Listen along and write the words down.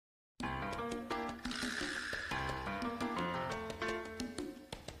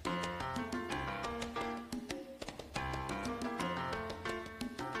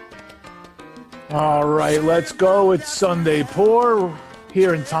All right, let's go. It's Sunday Pour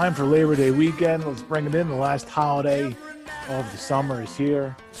here in time for Labor Day weekend. Let's bring it in. The last holiday of the summer is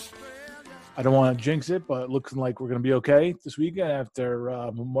here. I don't want to jinx it, but it looks like we're going to be okay this weekend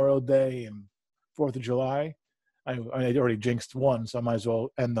after Memorial Day and 4th of July. I already jinxed one, so I might as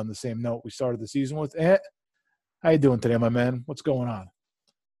well end on the same note we started the season with. How you doing today, my man? What's going on?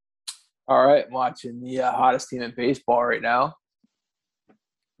 All right, I'm watching the hottest team in baseball right now,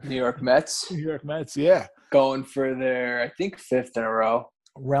 New York Mets, New York Mets, yeah. going for their, I think, fifth in a row.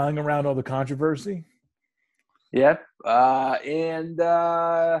 Rallying around all the controversy. Yep, and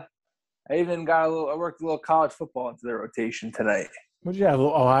I even got I worked a little college football into the rotation tonight. What did you have?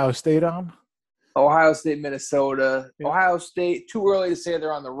 Ohio State on? Ohio State, Minnesota. Yeah. Ohio State, too early to say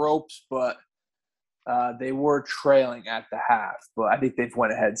they're on the ropes, but they were trailing at the half. But I think they've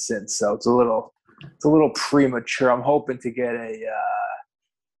went ahead since, so it's a little premature. I'm hoping to get a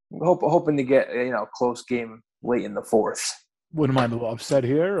close game late in the fourth. Wouldn't mind a little upset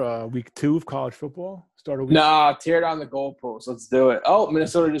here. Week 2 of college football. Start a week. Nah, tear down the goalpost. Let's do it. Oh,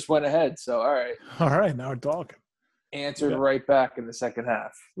 Minnesota just went ahead. So, all right. All right, now we're talking. Answered right back in the second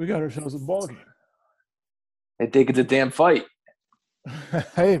half. We got ourselves a ball game. I think it's a damn fight.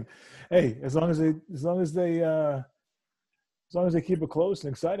 hey, as long as they keep it close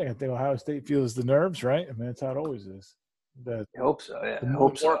and exciting, I think Ohio State feels the nerves, right? I mean, that's how it always is. I hope so. Yeah,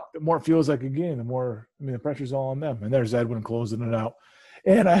 The more it feels like a game, the pressure's all on them. And there's Edwin closing it out.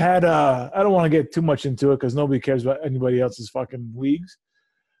 And I had I don't want to get too much into it because nobody cares about anybody else's fucking leagues.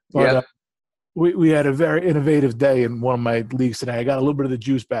 But we had a very innovative day in one of my leagues today. I got a little bit of the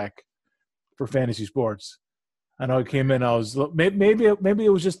juice back for fantasy sports. I know I came in. I was maybe it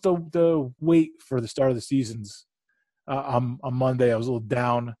was just the wait for the start of the seasons. On Monday, I was a little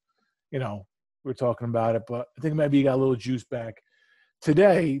down. We were talking about it, but I think maybe you got a little juice back.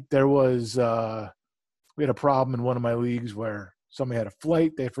 Today, there was we had a problem in one of my leagues where somebody had a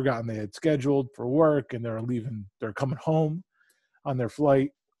flight they had forgotten they had scheduled for work, and they're coming home on their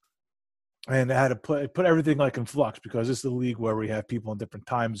flight, and I had to put everything like in flux because this is the league where we have people in different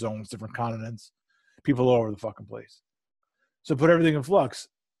time zones, different continents, people all over the fucking place. So put everything in flux.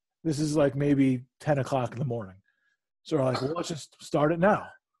 This is like maybe 10 o'clock in the morning. So we're like, well, let's just start it now.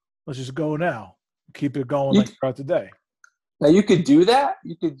 Let's just go now. Keep it going throughout the day. Now, you could do that?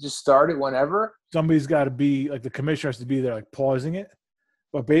 You could just start it whenever? Somebody's got to be, like the commissioner has to be there, like pausing it.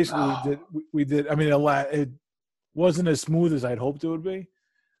 But basically, we did. I mean, it wasn't as smooth as I'd hoped it would be.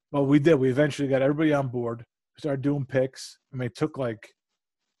 But we did. We eventually got everybody on board. We started doing picks. I mean, it took I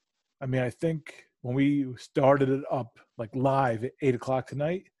think when we started it up like live at 8 o'clock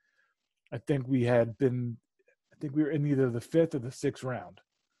tonight, I think we were in either the 5th or the 6th round.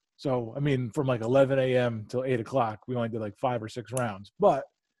 So, I mean, from like 11 a.m. till 8 o'clock, we only did like 5 or 6 rounds. But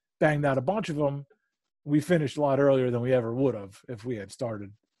banged out a bunch of them. We finished a lot earlier than we ever would have if we had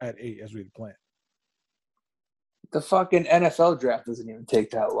started at 8 as we had planned. The fucking NFL draft doesn't even take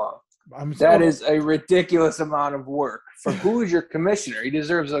that long. That is a ridiculous amount of work. For who is your commissioner? He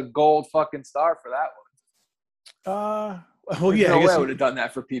deserves a gold fucking star for that one. Well, yeah. No way I would have done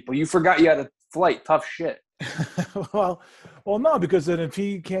that for people. You forgot you had a flight. Tough shit. well, no, because then if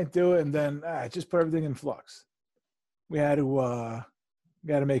he can't do it, and then just put everything in flux. We had to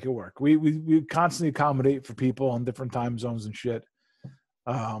make it work. We constantly accommodate for people on different time zones and shit.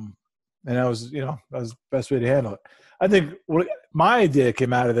 And that was the best way to handle it. I think what my idea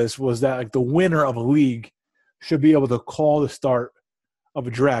came out of this was that like the winner of a league should be able to call the start of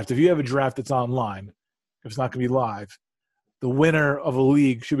a draft. If you have a draft that's online, if it's not going to be live, the winner of a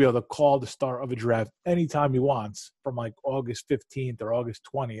league should be able to call the start of a draft anytime he wants from like August 15th or August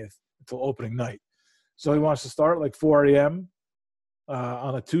 20th until opening night. So he wants to start like 4 a.m.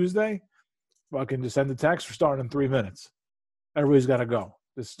 On a Tuesday. Well, I can just send a text for starting in 3 minutes. Everybody's got to go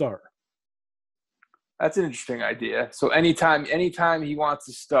to start. That's an interesting idea. So anytime he wants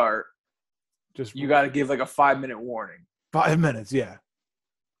to start, you got to give like a 5-minute warning. 5 minutes, yeah.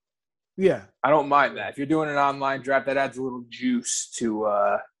 Yeah. I don't mind that. If you're doing an online draft, that adds a little juice to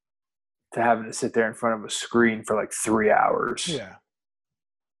having to sit there in front of a screen for like 3 hours. Yeah.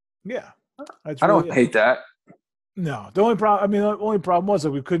 Yeah. I don't hate that. No. The only problem was that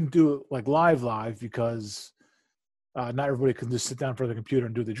we couldn't do it like live because not everybody could just sit down in front of the computer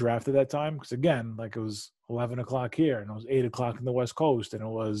and do the draft at that time. Because again, like it was 11 o'clock here and it was 8 o'clock in the West Coast and it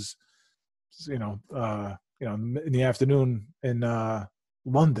was, in the afternoon in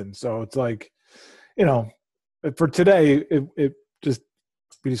London. So it's like, for today, we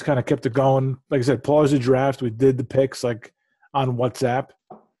just kind of kept it going. Like I said, pause the draft. We did the picks like on WhatsApp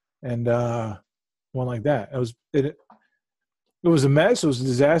and one like that. It was a mess. It was a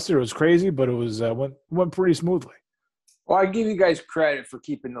disaster. It was crazy, but it was went pretty smoothly. Well, I give you guys credit for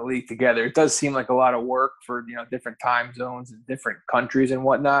keeping the league together. It does seem like a lot of work for different time zones and different countries and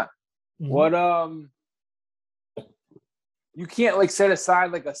whatnot. Mm-hmm. What you can't like set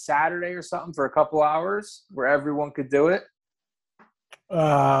aside like a Saturday or something for a couple hours where everyone could do it?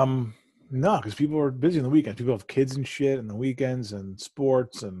 No, because people are busy on the weekends. People have kids and shit on the weekends and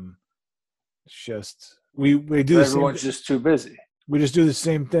sports, and it's just we do. Everyone's just too busy. We just do the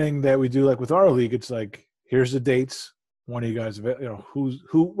same thing that we do like with our league. It's like, here's the dates. One of you guys,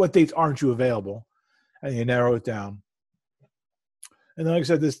 what dates aren't you available, and you narrow it down. And then, like I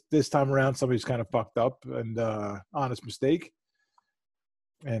said, this time around, somebody's kind of fucked up and honest mistake.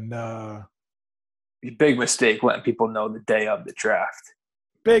 And big mistake letting people know the day of the draft.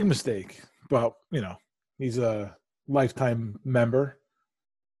 Big mistake. But, he's a lifetime member,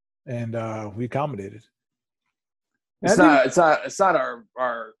 and we accommodated. It's not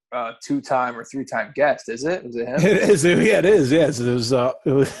our 2-time or 3-time guest, is it? Was it him? It is. Yeah, it is. Yes,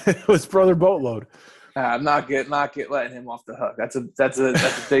 it was Brother Boatload. I'm not letting him off the hook. That's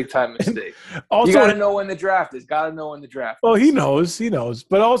a big time mistake. Also, you got to know when the draft is. Got to know when the draft. Well, he knows.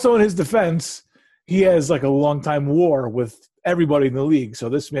 But also in his defense, he has like a long time war with everybody in the league. So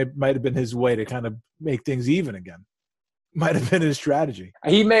this might have been his way to kind of make things even again. Might have been his strategy.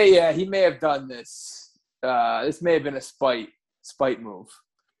 He may have done this. This may have been a spite move.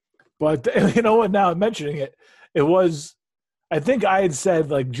 But you know what? Now mentioning it, it was. I think I had said,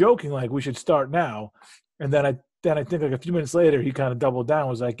 like, joking, like, we should start now. And then I think like a few minutes later, he kind of doubled down,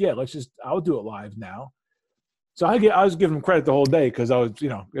 was like, yeah, I'll do it live now. So I was giving him credit the whole day because I was,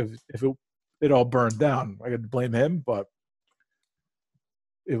 if it all burned down, I could blame him. But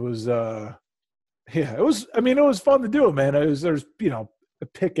it was, it was fun to do it, man. There's a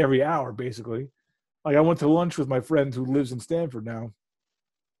pick every hour, basically. Like, I went to lunch with my friend who lives in Stanford now,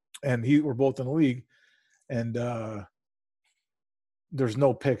 and we're both in the league. And, there's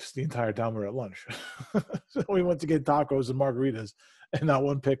no picks the entire time we were at lunch. So we went to get tacos and margaritas, and not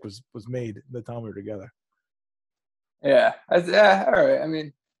one pick was made the time we were together. Yeah. All right. I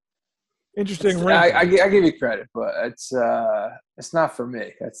mean, interesting. I give you credit, but it's not for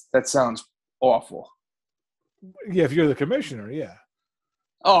me. That sounds awful. Yeah, if you're the commissioner, yeah.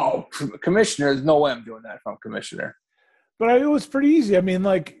 Oh, commissioner, there's no way I'm doing that if I'm commissioner. But it was pretty easy. I mean,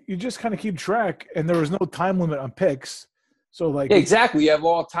 like, you just kind of keep track, and there was no time limit on picks. So, like, yeah, exactly. You have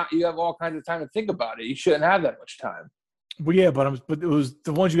all time. You have all kinds of time to think about it. You shouldn't have that much time. But yeah, but it was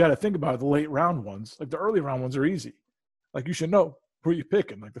the ones you got to think about. The late round ones, like the early round ones, are easy. Like, you should know who you're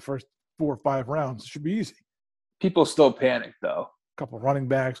picking. Like the first 4 or 5 rounds should be easy. People still panic though. A couple of running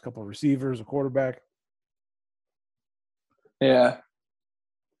backs, a couple of receivers, a quarterback. Yeah.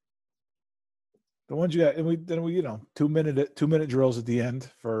 The ones you got, and we 2-minute drills at the end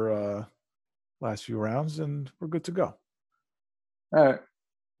for last few rounds, and we're good to go. All right.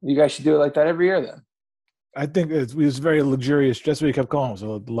 You guys should do it like that every year then. I think it was very luxurious. Just what we kept calling it, was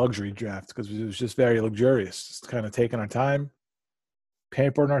a luxury draft because it was just very luxurious. Just kind of taking our time,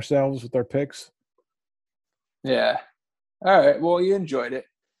 pampering ourselves with our picks. Yeah. All right. Well, you enjoyed it.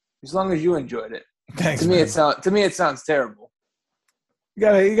 As long as you enjoyed it. Thanks. To me, it sounds terrible.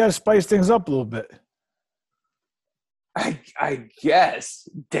 You gotta spice things up a little bit. I guess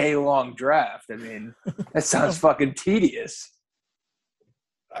day-long draft. I mean, that sounds fucking tedious.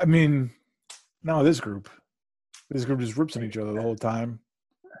 I mean, no, this group just rips on each other the whole time.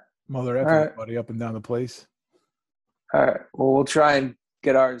 Mother effing everybody up and down the place. All right. Well, we'll try and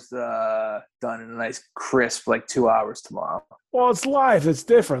get ours done in a nice crisp, 2 hours tomorrow. Well, it's live. It's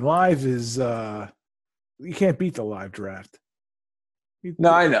different. Live is you can't beat the live draft.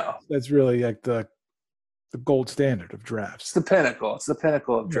 No, I know. That's really like the gold standard of drafts. It's the pinnacle. It's the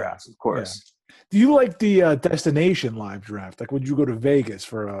pinnacle of drafts, of course. Yeah. Do you like the destination live draft? Like, would you go to Vegas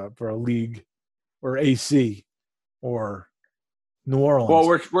for a league, or AC, or New Orleans?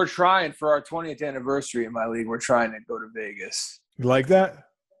 Well, we're trying for our 20th anniversary in my league. We're trying to go to Vegas. You like that?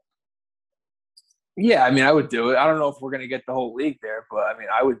 Yeah, I mean, I would do it. I don't know if we're going to get the whole league there, but I mean,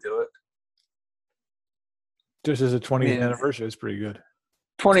 I would do it. Just as a 20th anniversary, it's pretty good.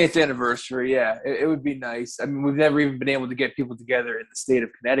 20th anniversary, yeah. It would be nice. I mean, we've never even been able to get people together in the state of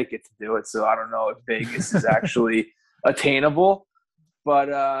Connecticut to do it, so I don't know if Vegas is actually attainable. But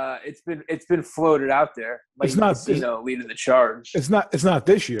it's been floated out there. It's not leading the charge. It's not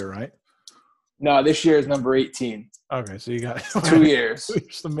this year, right? No, this year is number 18. Okay, so you got 2 years. 2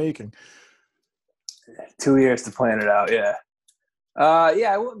 years to making. 2 years to plan it out, yeah.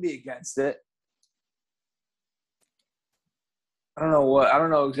 Yeah, I wouldn't be against it. I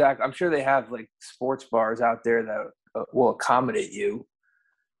don't know exactly. I'm sure they have sports bars out there that will accommodate you.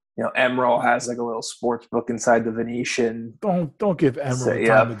 You know, Emerald has like a little sports book inside the Venetian. Don't give Emerald the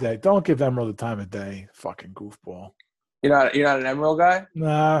time of day. Don't give Emerald the time of day. Fucking goofball. You're not an Emerald guy?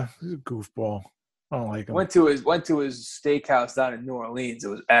 Nah, he's a goofball. I don't like him. Went to his steakhouse down in New Orleans. It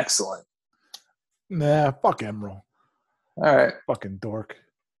was excellent. Nah, fuck Emerald. All right. Fucking dork.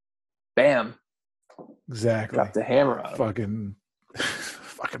 Bam. Exactly. Got the hammer on him.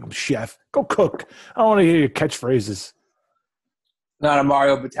 Fucking chef. Go cook. I don't want to hear your catchphrases. Not a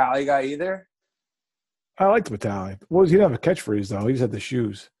Mario Batali guy either? I liked Batali. He didn't have a catchphrase, though. He just had the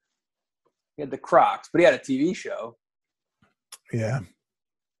shoes. He had the Crocs, but he had a TV show. Yeah.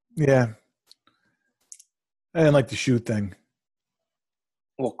 Yeah. I didn't like the shoe thing.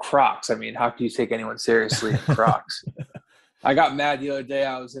 Well, Crocs. I mean, how can you take anyone seriously in Crocs? I got mad the other day.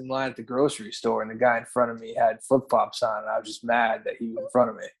 I was in line at the grocery store, and the guy in front of me had flip-flops on, and I was just mad that he was in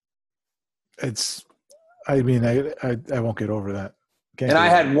front of me. I won't get over that. I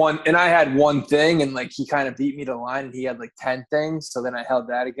had one thing, and like he kind of beat me to the line, and he had like 10 things. So then I held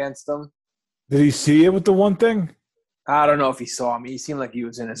that against him. Did he see it with the one thing? I don't know if he saw me. He seemed like he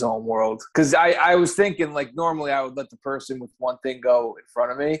was in his own world. Because I was thinking, like, normally I would let the person with one thing go in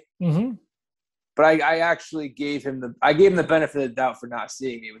front of me. Mm-hmm. But I actually gave him the benefit of the doubt for not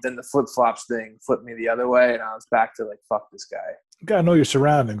seeing me. But then the flip-flops thing flipped me the other way, and I was back to, like, fuck this guy. You got to know your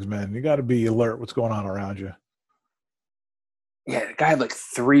surroundings, man. You got to be alert what's going on around you. Yeah, the guy had, like,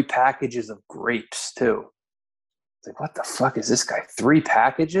 3 packages of grapes, too. It's like, what the fuck is this guy? 3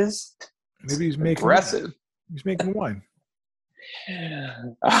 packages? Maybe he's making aggressive. He's making wine.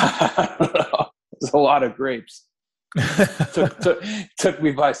 I don't know. There's a lot of grapes. took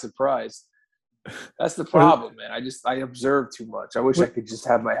me by surprise. That's the problem, man. I observe too much. I wish I could just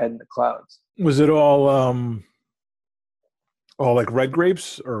have my head in the clouds. Was it all like red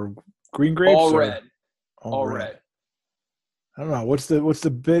grapes or green grapes? All red. All red. I don't know. What's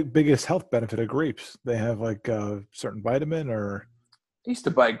the biggest health benefit of grapes? They have like a certain vitamin or. I used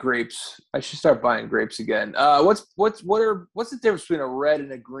to buy grapes. I should start buying grapes again. What's the difference between a red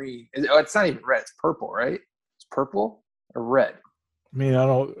and a green? It's not even red. It's purple, right? It's purple or red? I mean, I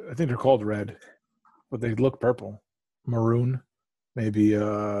think they're called red, but they look purple, maroon, maybe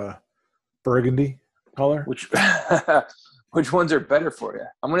burgundy color. Which ones are better for you?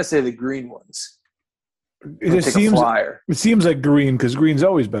 I'm gonna say the green ones. It seems like green because green's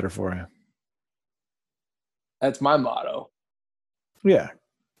always better for you. That's my motto. Yeah.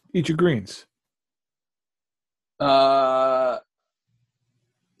 Eat your greens. Something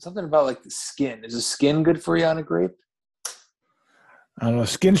about like the skin. Is the skin good for you on a grape? I don't know.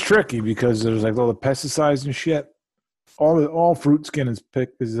 Skin's tricky because there's like all the pesticides and shit. All fruit skin is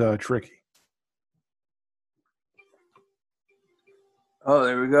tricky. Oh,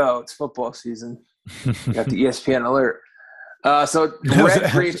 there we go. It's football season. Got the ESPN alert. So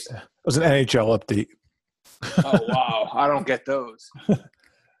red grapes. It was an NHL update. Oh, wow. I don't get those.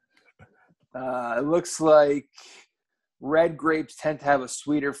 It looks like red grapes tend to have a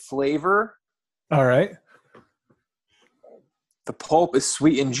sweeter flavor. All right. The pulp is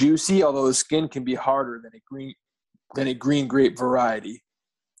sweet and juicy, although the skin can be harder than a green grape variety.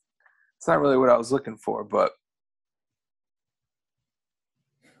 It's not really what I was looking for, but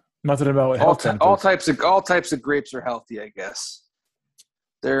nothing about all types of grapes are healthy, I guess.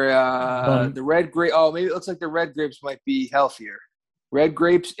 They're the red grape. Oh, maybe it looks like the red grapes might be healthier. Red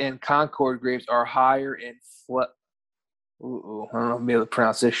grapes and Concord grapes are higher in I don't know if I'm able to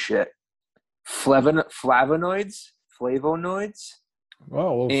pronounce this shit. Flavonoids.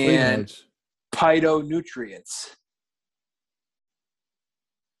 Oh, and flavonoids. Phytonutrients.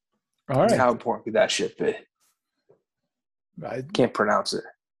 All right. How important could that shit be? I can't pronounce it.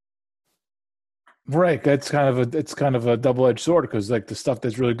 Right, it's kind of a double-edged sword because like the stuff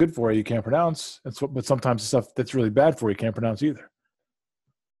that's really good for you can't pronounce, but sometimes the stuff that's really bad for you can't pronounce either.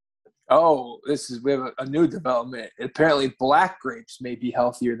 Oh, we have a new development. Apparently, black grapes may be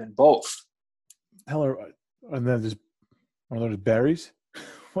healthier than both. And then are those berries?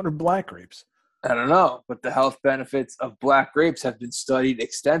 What are black grapes? I don't know, but the health benefits of black grapes have been studied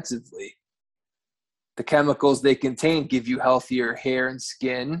extensively. The chemicals they contain give you healthier hair and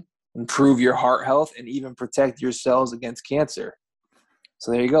skin, improve your heart health, and even protect your cells against cancer.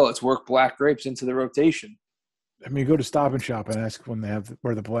 So there you go. Let's work black grapes into the rotation. I mean, go to Stop and Shop and ask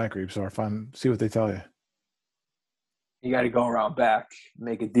where the black grapes are. See what they tell you. You got to go around back,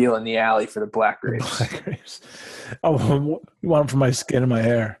 make a deal in the alley for the black grapes. Black grapes. Oh, you want them for my skin and my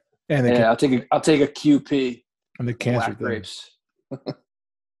hair. And I'll take a QP. And the cancer black grapes.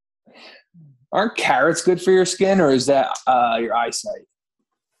 Aren't carrots good for your skin, or is that your eyesight?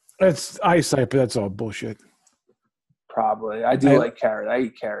 That's eyesight, but that's all bullshit. Probably. I do like carrots. I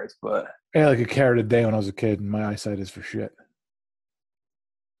eat carrots, but I had like a carrot a day when I was a kid, and my eyesight is for shit.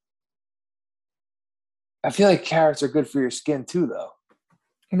 I feel like carrots are good for your skin too, though.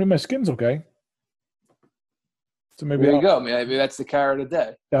 I mean, my skin's okay. So maybe there you go. Maybe that's the carrot a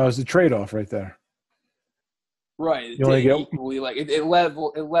day. That was the trade-off right there. Right. You only get equally like it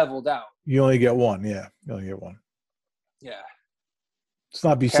leveled out. You only get one. Yeah, you only get one. Yeah. Let's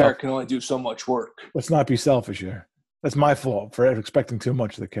not be carrot can only do so much work. Let's not be selfish here. That's my fault for expecting too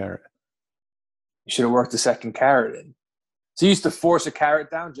much of the carrot. You should have worked the second carrot in. So you used to force a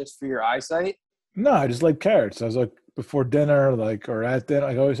carrot down just for your eyesight? No, I just like carrots. I was like before dinner, or at dinner,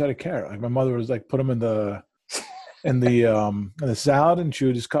 I always had a carrot. Like my mother was like, put them in the salad, and she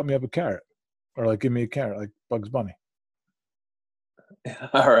would just cut me up a carrot, or like give me a carrot, like Bugs Bunny.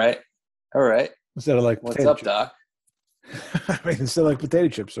 All right. Instead of like what's up, chips. Doc? I mean, instead of like potato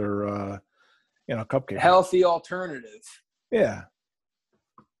chips or cupcakes. Healthy alternative. Yeah.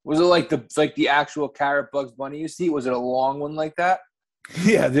 Was it like the actual carrot Bugs Bunny you see? Was it a long one like that?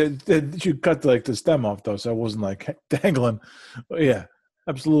 Yeah, you cut the stem off though, so it wasn't like dangling. But yeah,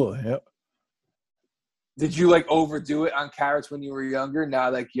 absolutely. Yep. Did you like overdo it on carrots when you were younger?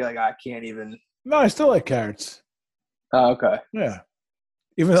 Now you're like, I can't even. No, I still like carrots. Oh, okay. Yeah.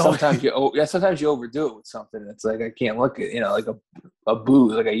 Even though sometimes you overdo it with something. It's like I can't look at like a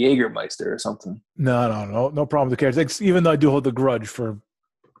booze, like a Jägermeister or something. No problem with the carrots. Even though I do hold the grudge for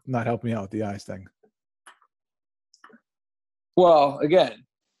not helping me out with the eyes thing. Well, again,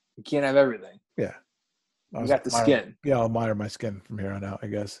 you can't have everything. Yeah. You got the skin. Yeah, I'll admire my skin from here on out, I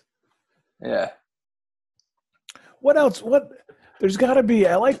guess. Yeah. What else? There's got to be,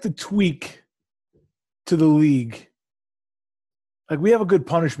 I like the tweak to the league. Like, we have a good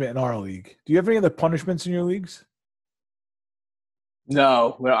punishment in our league. Do you have any other punishments in your leagues?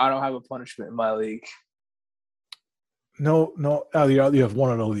 No, I don't have a punishment in my league. No. Oh, you have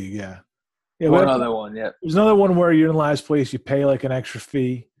one in the league, yeah. Yeah, one other one, yeah. There's another one where you're in last place, you pay like an extra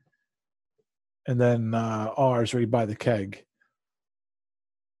fee, and then ours where you buy the keg.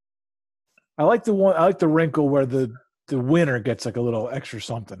 I like the wrinkle where the winner gets like a little extra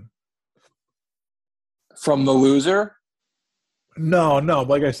something. From the loser? No.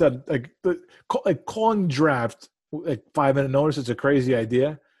 Like I said, calling draft like 5-minute notice. It's a crazy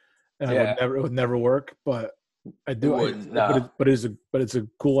idea, and it would never work. But I do. But it's a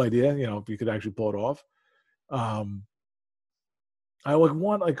cool idea. If you could actually pull it off. I would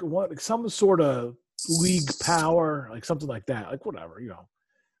want some sort of league power, like something like that. Like whatever,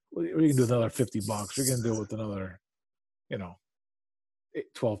 we can do another $50. We're gonna do it with another,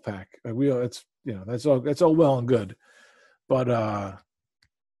 12-pack. That's all well and good, but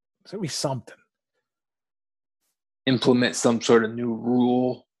it's gonna be something. Implement some sort of new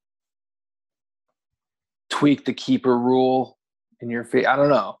rule. Tweak the keeper rule in your face. I don't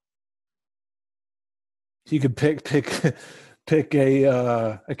know. You could pick a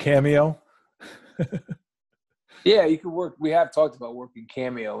cameo. Yeah, you could work. We have talked about working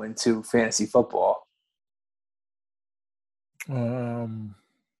cameo into fantasy football. Gotta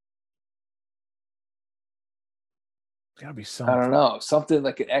be something. I don't know. Something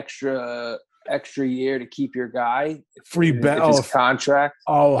like an extra year to keep your guy. Free bet. His contract.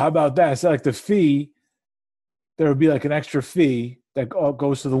 Oh, how about that? It's like the fee. There would be like an extra fee that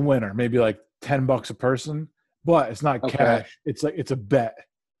goes to the winner, maybe like $10 a person, but it's not cash. It's a bet.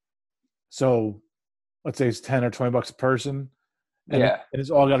 So let's say it's 10 or $20 a person. And it's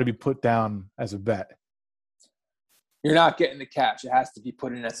all got to be put down as a bet. You're not getting the cash. It has to be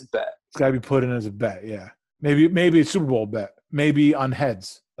put in as a bet. It's got to be put in as a bet. Yeah. Maybe a Super Bowl bet, maybe on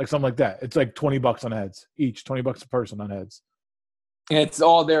heads, like something like that. It's like $20 on heads each, $20 a person on heads. And it's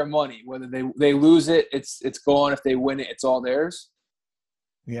all their money. Whether they lose it, it's gone. If they win it, it's all theirs.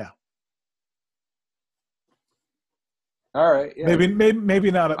 Yeah. All right. Yeah.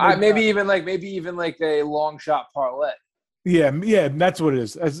 Maybe not. Maybe even like a long shot parlay. Yeah. That's what it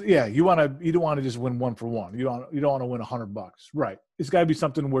is. You don't want to just win 1 for 1. You don't want to win $100. Right. It's got to be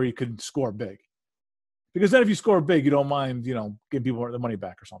something where you could score big. Because then if you score big, you don't mind, giving people their money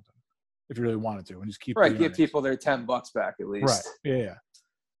back or something. If you really wanted to, and just keep give people their $10 back at least. Right.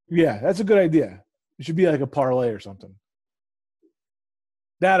 Yeah. That's a good idea. It should be like a parlay or something.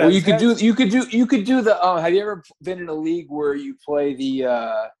 You could do the. Have you ever been in a league where you play the?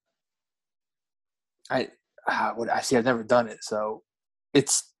 I've never done it. So,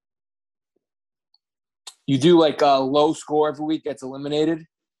 it's you do like a low score every week gets eliminated.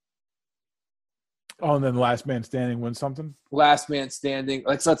 Oh, and then last man standing wins something? Last man standing.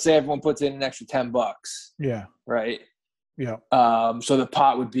 Let's say everyone puts in an extra $10. Yeah. Right? Yeah. So the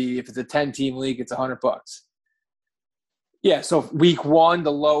pot would be, if it's a 10-team league, it's $100. Yeah, so week 1,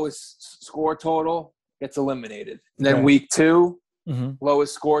 the lowest score total gets eliminated. And then week 2,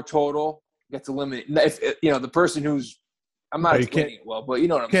 lowest score total gets eliminated. If the person who's – I'm not explaining it well, but you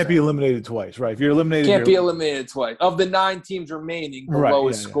know what I'm saying. Can't be eliminated twice, right? If you're eliminated – Can't be eliminated twice. Of the 9 teams remaining, the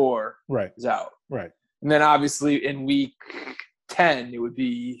lowest score is out. Right. And then obviously in week 10, it would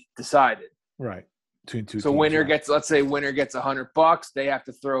be decided. Right. Between two so teams, winner gets – let's say winner gets $100. They have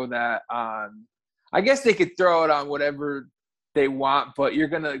to throw that on – I guess they could throw it on whatever they want, but you're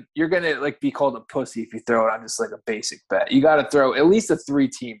gonna like be called a pussy if you throw it on just like a basic bet. You got to throw at least a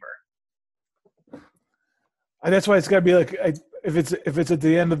 3-teamer. And that's why it's got to be like if it's at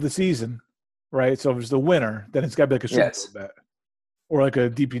the end of the season, right? So if it's the winner, then it's got to be like a Super Bowl bet or like a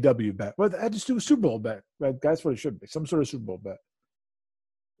DPW bet. Well, I just do a Super Bowl bet. That's what it should be. Some sort of Super Bowl bet.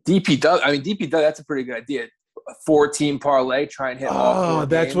 DPW. That's a pretty good idea. A 4-team parlay, try and hit all 4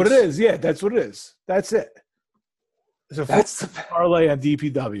 that's games. What it is. Yeah, that's what it is. That's it. So that's the parlay on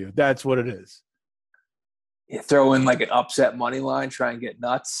DPW. That's what it is. You throw in like an upset money line, try and get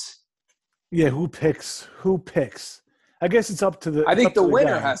nuts. Yeah, who picks? I guess it's up to the. I think the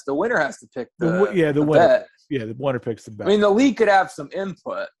winner has to pick the winner. Bet. Yeah, the winner picks the bet. I mean, the league could have some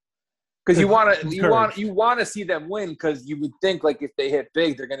input. Because you want to see them win, because you would think like if they hit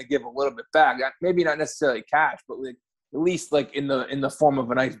big, they're going to give a little bit back. Maybe not necessarily cash, but like at least like in the form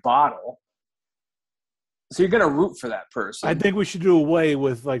of a nice bottle. So you're going to root for that person. I think we should do away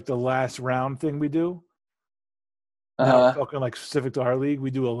with like the last round thing we do. Now we're talking like specific to our league.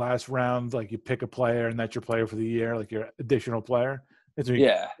 We do a last round, like you pick a player and that's your player for the year, like your additional player. I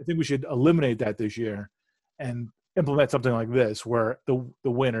think we should eliminate that this year and implement something like this where the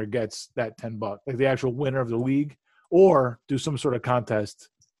winner gets that $10, like the actual winner of the league, or do some sort of contest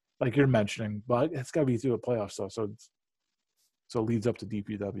like you're mentioning, but it's got to be through a playoff stuff. So it leads up to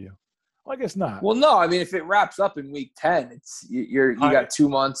DPW. Well, I guess not. Well, no, I mean, if it wraps up in week 10, you got 2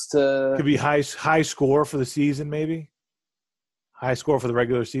 months to. Could be high score for the season, maybe. High score for the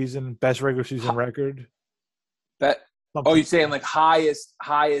regular season, best regular season record. You're saying like highest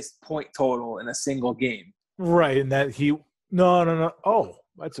point total in a single game. Right, and that no. Oh,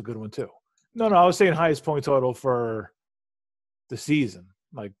 that's a good one too. No, I was saying highest point total for the season,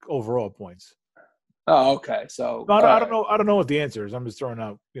 like overall points. Oh, okay. So I don't know. I don't know what the answer is. I'm just throwing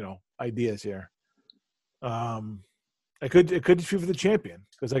out, ideas here. It could just be for the champion,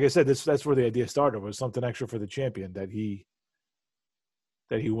 because, like I said, that's where the idea started, was something extra for the champion that he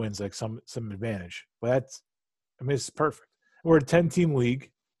wins, like some advantage. But it's perfect. We're a 10-team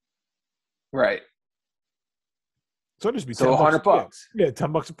league, right? So it'd just be $100. Yeah,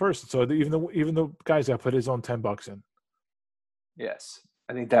 $10 a person. So even the guys got put his own $10 in. Yes,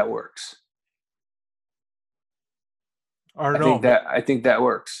 I think that works. I think that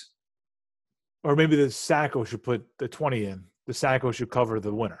works. Or maybe the Sacco should put the 20 in. The Sacco should cover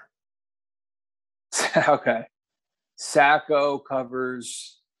the winner. Okay. Sacco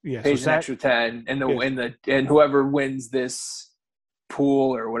covers. Yeah, pays an extra 10, and whoever wins this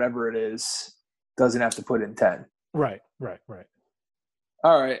pool or whatever it is doesn't have to put in 10. Right.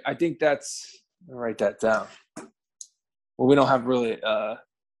 All right, I think I'll write that down. Well, we don't have really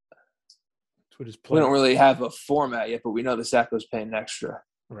we don't really have a format yet, but we know the Sacco's paying extra.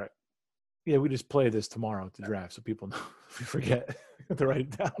 Right. Yeah, we just play this tomorrow at the draft, so people know if we forget to write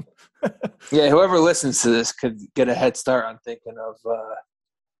it down. Yeah, whoever listens to this could get a head start on thinking of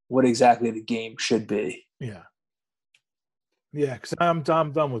what exactly the game should be. Yeah. Yeah, because I'm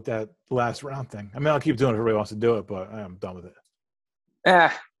done with that last round thing. I mean, I'll keep doing it if everybody wants to do it, but I'm done with it.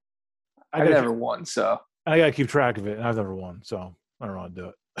 I've never won, so. I got to keep track of it, and I've never won, so I don't want to do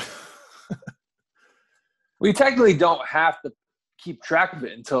it. We technically don't have to keep track of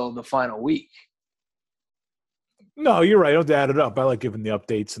it until the final week. No, you're right. I don't have to add it up. I like giving the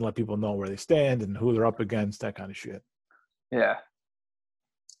updates and let people know where they stand and who they're up against, that kind of shit. Yeah.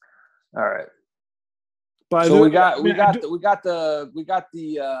 All right. But so we have a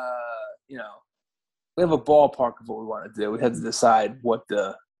ballpark of what we want to do. We had to decide what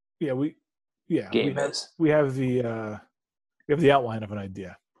the game is. We have the outline of an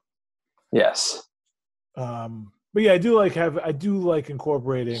idea. Yes. But yeah, I do like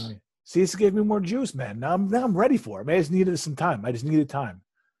incorporating. See, this gave me more juice, man. Now I'm ready for it. Man, I just needed some time. I just needed time.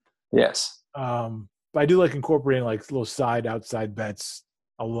 Yes. But I do like incorporating like little outside bets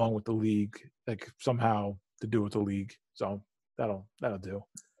along with the league, like somehow to do with the league. So that'll do.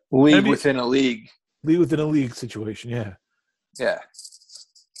 League within a league. League within a league situation, yeah. Yeah.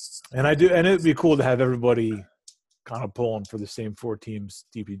 And it'd be cool to have everybody kind of pulling for the same 4 teams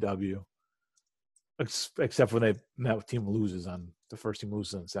DPW. Except when that team loses the first team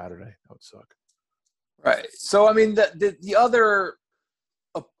loses on Saturday. That would suck. Right. So I mean, the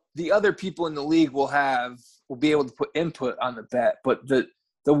other people in the league will be able to put input on the bet, but the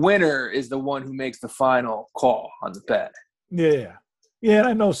winner is the one who makes the final call on the bet. Yeah. And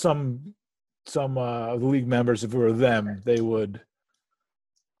I know some the league members, if it were them, they would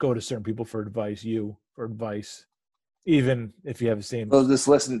go to certain people for advice. Even if you have the same. They'll just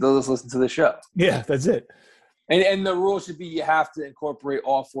listen to the show. Yeah, that's it. And the rule should be you have to incorporate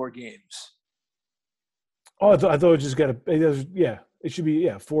all 4 games. Oh, I thought it just got it should be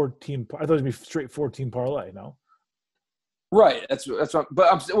 14. I thought it'd be straight 14 parlay. No. Right. That's what.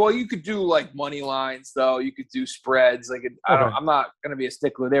 But you could do like money lines though. You could do spreads. Like I'm not going to be a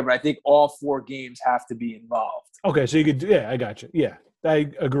stickler there, but I think all 4 games have to be involved. Okay, so you could. Yeah, I got you. Yeah,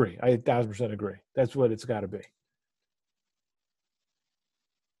 I agree. I 1,000% agree. That's what it's got to be.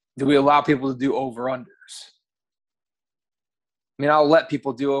 Do we allow people to do over-unders? I mean, I'll let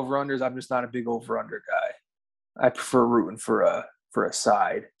people do over-unders. I'm just not a big over-under guy. I prefer rooting for a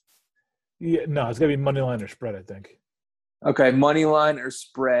side. Yeah, no, it's got to be money line or spread, I think. Okay, money line or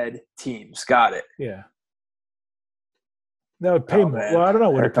spread teams. Got it. Yeah. That would pay more. Man. Well, I don't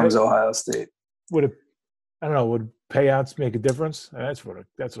know. Here comes Ohio State. Would payouts make a difference? That's what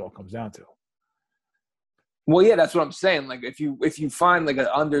it all comes down to. Well, yeah, that's what I'm saying. Like if you find like an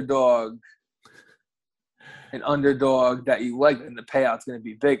underdog that you like, then the payout's going to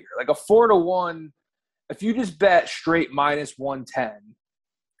be bigger. Like a 4-1, if you just bet straight minus 110,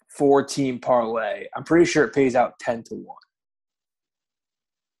 4-team parlay, I'm pretty sure it pays out 10-1.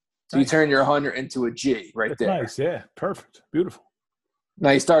 So you turn your 100 into a G right there. Nice, yeah, perfect, beautiful. Now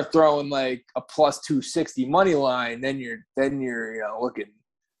you start throwing like a plus 260 money line, then you're looking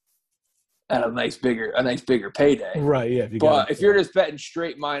at a nice bigger payday. Right, yeah. If you're just betting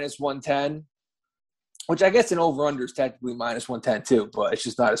straight minus 110, which I guess an over-under is technically minus 110 too, but it's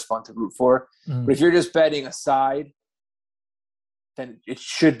just not as fun to root for. Mm. But if you're just betting a side, then it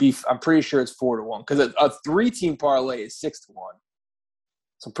should be – I'm pretty sure it's 4-1 because a 3-team parlay is 6-1.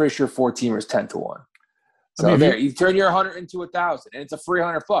 So I'm pretty sure 4-teamer is 10-1. So you turn your 100 into 1,000, and it's a free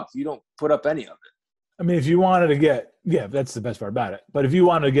 $100. You don't put up any of it. I mean, if you wanted to get – that's the best part about it. But if you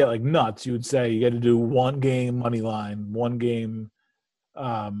wanted to get like nuts, you would say you got to do 1 game money line, 1 game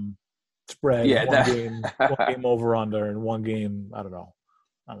spread, one game over under, and 1 game, I don't know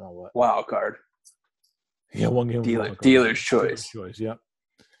what. Wild card. Yeah, 1 game. Dealer's choice. Yeah.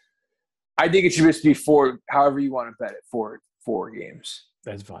 I think it should just be 4, however you want to bet it, 4 games.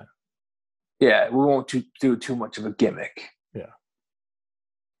 That's fine. Yeah, we won't do too much of a gimmick. Yeah.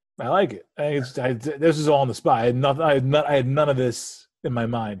 I like it. This is all on the spot. I had none of this in my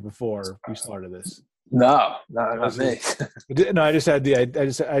mind before we started this. No, not me. No, I just had like I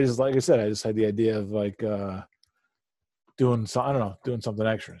said, I just had the idea of like doing something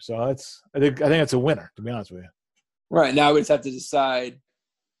extra. So I think that's a winner, to be honest with you. Right, now we just have to decide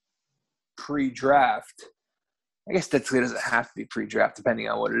pre-draft. I guess that doesn't have to be pre-draft depending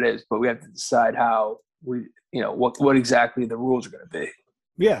on what it is, but we have to decide how what exactly the rules are going to be.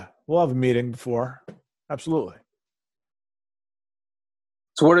 Yeah, we'll have a meeting before. Absolutely.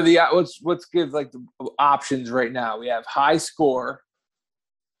 So what are let's give like the options right now. We have highest score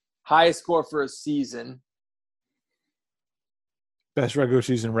for a season. Best regular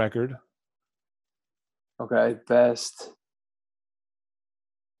season record. Okay, best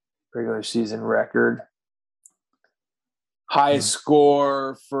regular season record. Highest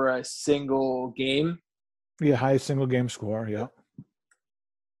score for a single game. Yeah, highest single game score, yeah.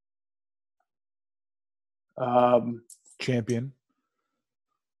 Champion.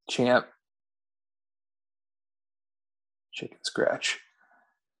 Champ. Chicken scratch.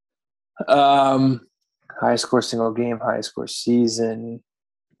 Highest score single game, highest score season,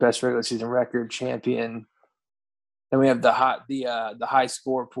 best regular season record, champion. Then we have the high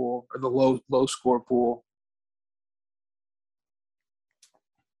score pool or the low score pool.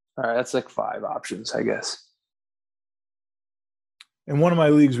 All right, that's like 5 options, I guess. In one of my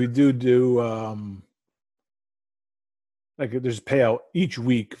leagues, we do like there's a payout each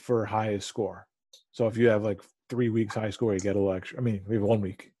week for highest score. So if you have like 3 weeks high score, you get a little extra. I mean, we have 1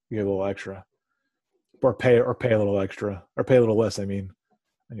 week, you get a little extra, or pay a little extra, or pay a little less. I mean,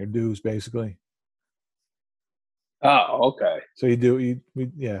 on your dues, basically. Oh, okay. So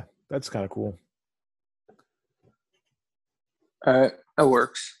yeah, that's kind of cool. All right, that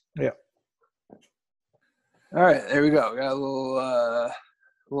works. Yeah. All right, there we go. We got a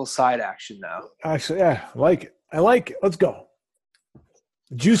little side action now. Actually, yeah, I like it. Let's go.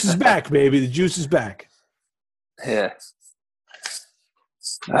 The juice is back, baby. The juice is back. Yeah.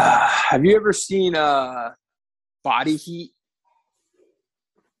 Have you ever seen Body Heat?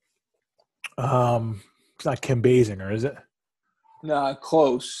 It's not Kim Basinger, is it? No,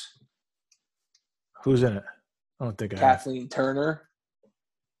 close. Who's in it? I don't think Kathleen Turner.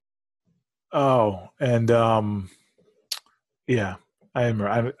 Oh, and yeah, I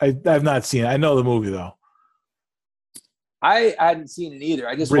remember. I've not seen it. I know the movie though. I hadn't seen it either.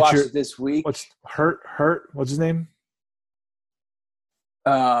 I just watched it this week. What's Hurt? What's his name?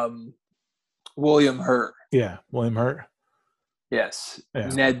 William Hurt. Yeah, William Hurt. Yes, yeah.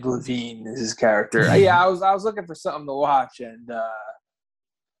 Ned Levine is his character. Yeah, I was looking for something to watch, and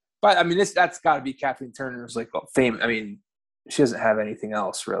but I mean, that's got to be Kathleen Turner's like fame. I mean, she doesn't have anything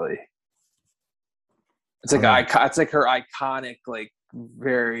else really. It's like her iconic, like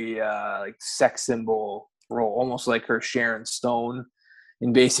very like sex symbol role, almost like her Sharon Stone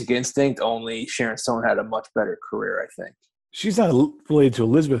in Basic Instinct. Only Sharon Stone had a much better career, I think. She's not related to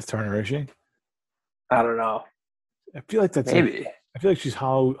Elizabeth Turner, is she? I don't know. I feel like that's maybe. I feel like she's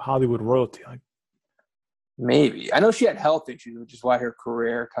Hollywood royalty. Like, maybe. I know she had health issues, which is why her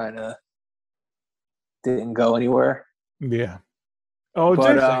career kind of didn't go anywhere. Yeah. Oh,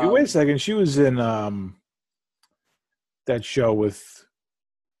 wait a second. She was in that show with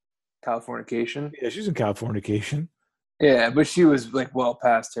Californication. Yeah, she's in Californication. Yeah, but she was like well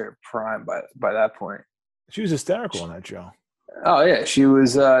past her prime by that point. She was hysterical in that show. Oh yeah, she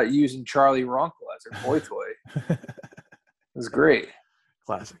was using Charlie Ronco as her boy toy. It was great.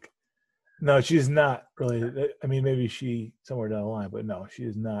 Classic. No, she's not really. I mean, maybe she somewhere down the line, but no, she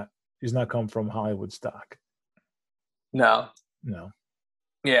is not. She's not come from Hollywood stock. No.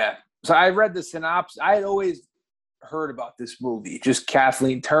 Yeah. So I read the synopsis. I had always heard about this movie. Just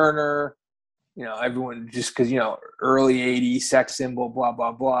Kathleen Turner, everyone just because, early 80s sex symbol, blah,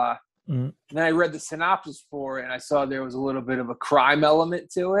 blah, blah. Mm-hmm. And then I read the synopsis for it, and I saw there was a little bit of a crime element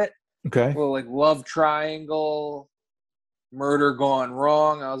to it. Okay. A little like love triangle, murder gone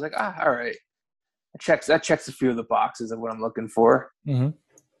wrong. I was like, all right. That checks a few of the boxes of what I'm looking for.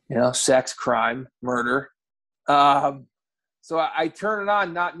 Mm-hmm. Sex, crime, murder. So I turned it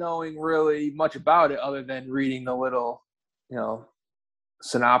on not knowing really much about it other than reading the little,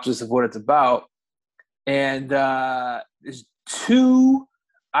 synopsis of what it's about. And there's two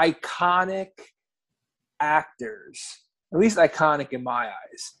iconic actors, at least iconic in my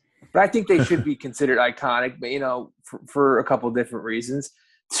eyes. But I think they should be considered iconic, but, for a couple of different reasons.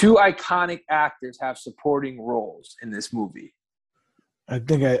 Two iconic actors have supporting roles in this movie. I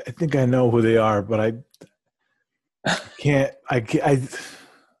think I know who they are, but I can't. I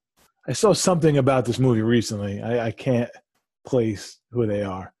saw something about this movie recently. I can't place who they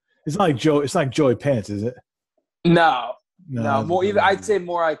are. It's not like Joey Pants, is it? No. More even I'd say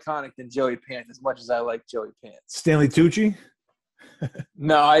more iconic than Joey Pants. As much as I like Joey Pants, Stanley Tucci.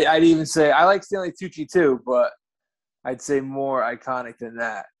 No, I'd even say I like Stanley Tucci too, but I'd say more iconic than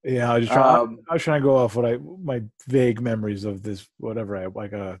that. Yeah, I was trying to go off my vague memories of this. Whatever I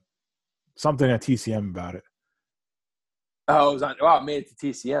like something at TCM about it. Oh, it was on. Wow, it made it to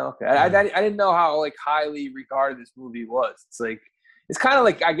TCM. Okay, yeah. I didn't know how highly regarded this movie was. It's kind of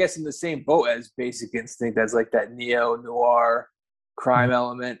like I guess in the same boat as Basic Instinct, as that neo-noir crime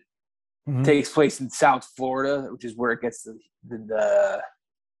element. Mm-hmm. Takes place in South Florida, which is where it gets the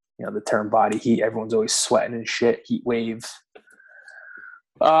term body heat. Everyone's always sweating and shit, heat wave.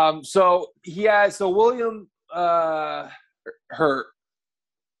 So William Hurt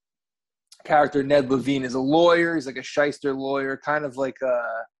character Ned Levine is a lawyer. He's like a shyster lawyer, kind of like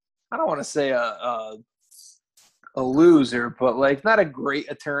I don't want to say a loser, but not a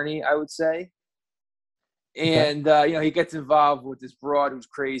great attorney, I would say. And he gets involved with this broad who's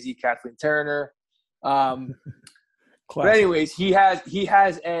crazy, Kathleen Turner. But anyways, he has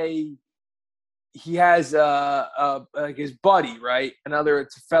his buddy, right? Another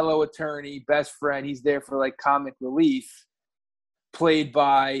fellow attorney, best friend. He's there for comic relief, played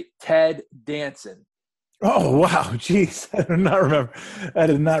by Ted Danson. Oh wow, jeez, I do not remember. That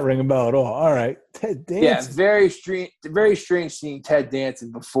did not ring a bell at all. All right, Ted Danson. Yeah, very strange seeing Ted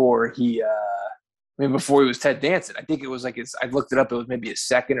Danson before he was Ted Danson. I think it was I looked it up. It was maybe his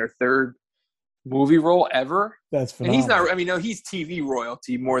second or third movie role ever. That's phenomenal. And he's not. He's TV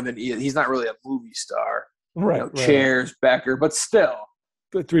royalty more than he's not really a movie star. Right. Cheers, Becker, but still.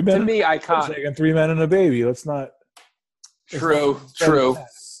 But 3 men. To me, iconic. 3 men and a baby. Let's not. True. True.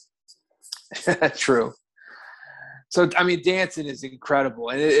 So Danson is incredible,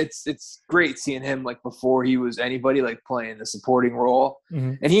 and it's great seeing him before he was anybody playing a supporting role,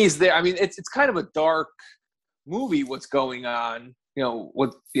 and he's there. It's kind of a dark movie. What's going on?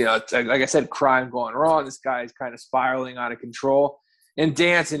 Like I said, crime going wrong. This guy is kind of spiraling out of control, and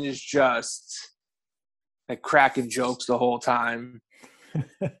Danson is just cracking jokes the whole time.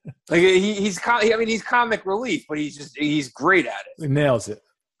 Like he's comic relief, but he's great at it. He nails it.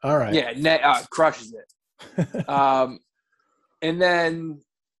 All right. Yeah, crushes it. And then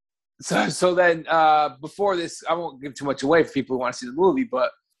so then before this, I won't give too much away for people who want to see the movie,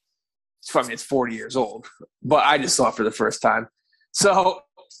 but it's 40 years old. But I just saw it for the first time. So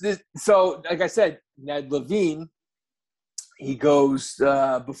like I said, Ned Levine, he goes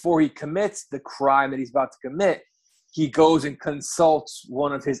before he commits the crime that he's about to commit. He goes and consults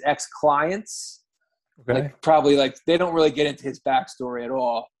one of his ex-clients. Okay. They don't really get into his backstory at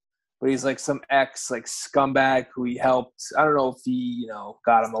all, but he's like some scumbag who he helped. I don't know if he,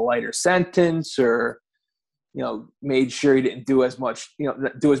 got him a lighter sentence or, made sure he didn't do as much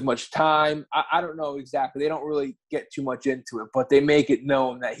time. I don't know exactly. They don't really get too much into it, but they make it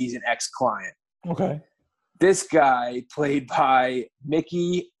known that he's an ex-client. Okay. This guy played by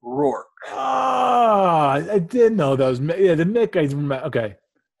Mickey Rourke. I did know that was the Mick. I remember. Okay.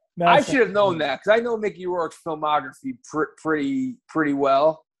 I should have known that because I know Mickey Rourke's filmography pretty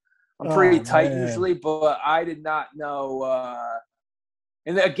well. I'm pretty tight usually, but I did not know.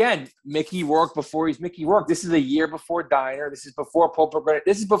 And again, Mickey Rourke before he's Mickey Rourke. This is a year before Diner. This is before Pulp of Granite.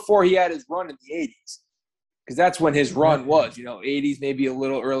 This is before he had his run in the 80s because that's when his run was. 80s, maybe a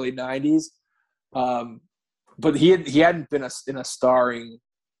little early 90s. But he hadn't been in a starring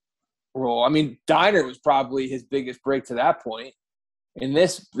role. I mean, Diner was probably his biggest break to that point. In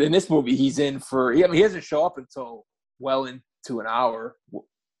this movie, he's in for. He doesn't show up until well into an hour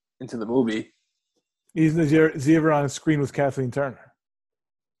into the movie. Is he ever on screen with Kathleen Turner?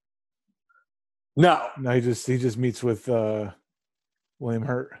 No, he just meets with William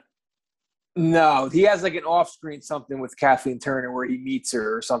Hurt. No, he has like an off-screen something with Kathleen Turner where he meets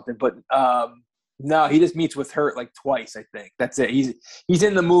her or something, but no, he just meets with Hurt like twice, I think. That's it. He's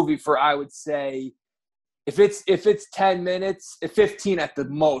in the movie for, I would say, if it's 10 minutes, 15 at the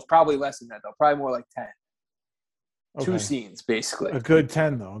most, probably less than that though, probably more like 10. Okay. 2 scenes basically. A good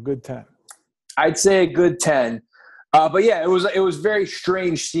 10 though, a good 10. I'd say a good 10. But yeah, it was very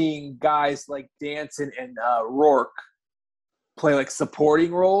strange seeing guys like Danson and Rourke play like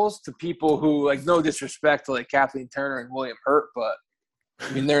supporting roles to people who, like, no disrespect to like Kathleen Turner and William Hurt, but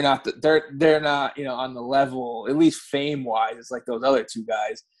I mean they're not on the level, at least fame wise, as like those other 2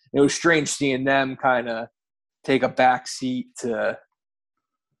 guys. It was strange seeing them kind of take a back seat to.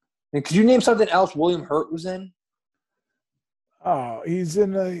 And could you name something else William Hurt was in? Oh, he's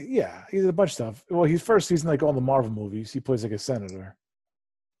in he's in a bunch of stuff. Well, he's in like all the Marvel movies. He plays like a senator.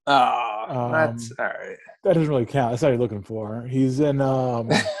 Oh, that's all right. That doesn't really count. That's what you're looking for. He's in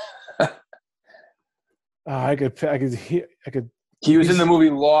He was in the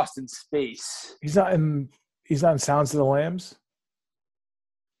movie Lost in Space. He's not in Silence of the Lambs?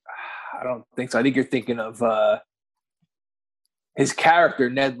 I don't think so. I think you're thinking of his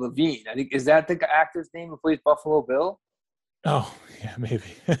character, Ned Levine. I think, is that the actor's name who plays Buffalo Bill? Oh, yeah, maybe.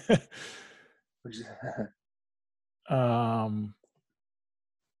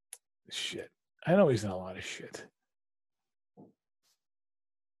 Shit. I know he's in a lot of shit.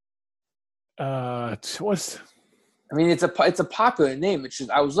 It's a popular name. It's just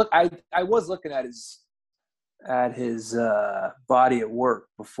I was looking at his body of work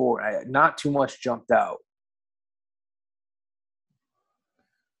before. Not too much jumped out.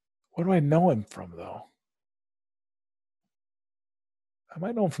 What do I know him from though? I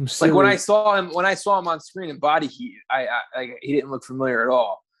might know him from series. Like when I saw him on screen in Body Heat, he didn't look familiar at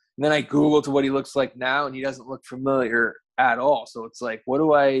all. And then I Googled to what he looks like now, and he doesn't look familiar at all. So it's like, why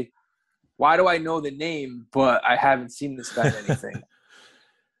do I know the name, but I haven't seen this guy in anything?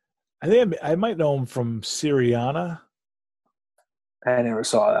 I think I might know him from Syriana. I never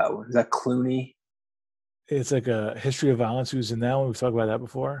saw that one. Is that Clooney? It's like a history of violence. Who's in that one? We've talked about that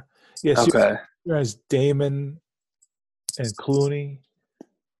before. Yes. Okay. There's Damon and Clooney.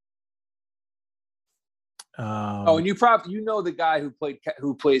 And you know the guy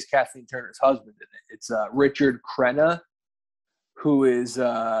who plays Kathleen Turner's husband in it. It's Richard Crenna, who is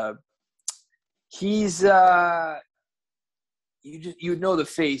he's you know the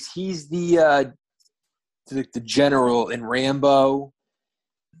face. He's the general in Rambo.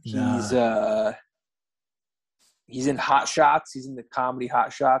 He's in Hot Shots. He's in the comedy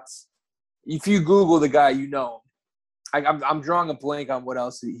Hot Shots. If you Google the guy, you know him. I'm drawing a blank on what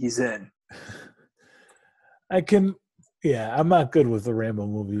else he's in. I'm not good with the Rambo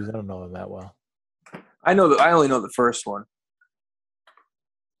movies. I don't know them that well. I only know the first one.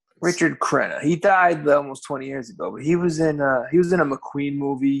 Richard Crenna. He died almost 20 years ago, but he was in a McQueen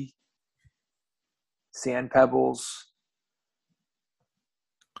movie, Sand Pebbles.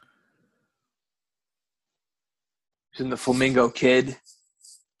 He's in The Flamingo Kid.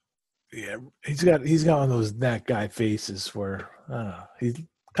 Yeah, he's got one of those that guy faces where I don't know. He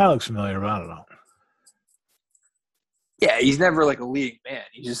kind of looks familiar, but I don't know. Yeah, he's never like a leading man.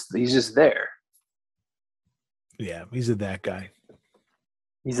 He's just there. Yeah, he's a that guy.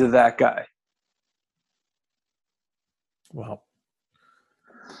 He's a that guy. Well.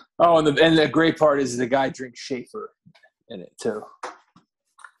 Oh, and the great part is the guy drinks Schaefer in it too,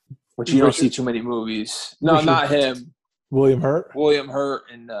 which you don't see too many movies. No, Richard, not him. William Hurt. William Hurt,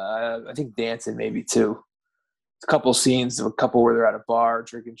 and I think Danson maybe too. It's a couple scenes of a couple where they're at a bar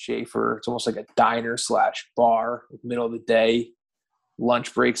drinking Schaefer. It's almost like a diner / bar, middle of the day,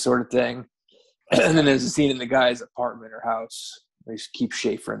 lunch break sort of thing. And then there's a scene in the guy's apartment or house. They just keep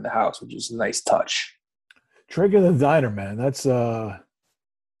Schaefer in the house, which is a nice touch. Drinking in the diner, man. That's I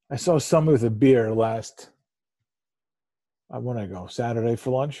saw somebody with a beer last. When I go Saturday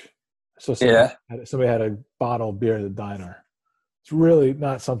for lunch. So somebody had a bottle of beer at the diner. It's really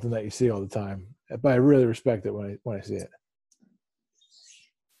not something that you see all the time, but I really respect it when I see it.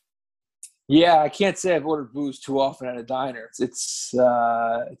 Yeah, I can't say I've ordered booze too often at a diner. It's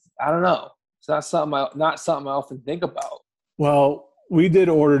I don't know. It's not something I often think about. Well, we did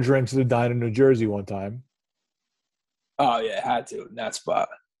order drinks at the diner in New Jersey one time. Oh yeah, had to in that spot.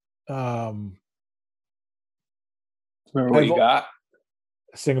 Remember what you got?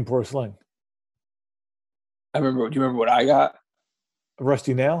 Singapore Sling. Do you remember what I got? A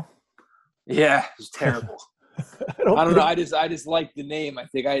rusty nail? Yeah, it was terrible. I don't know. I just liked the name. I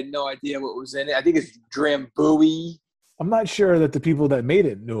think I had no idea what was in it. I think it's Drambuie. I'm not sure that the people that made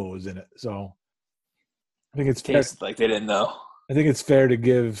it knew what was in it. So I think it's tasted like they didn't know. I think it's fair to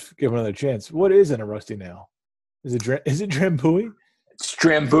give another chance. What is in a rusty nail? Is it Drambuie? It's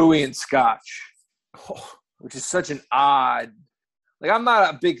Drambuie and Scotch, which is such an odd. Like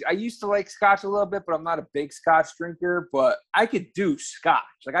I used to like Scotch a little bit, but I'm not a big Scotch drinker. But I could do Scotch.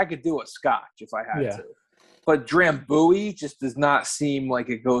 Like I could do a Scotch if I had to. But Drambuie just does not seem like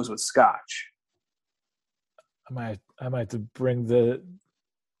it goes with Scotch. I might have to bring the.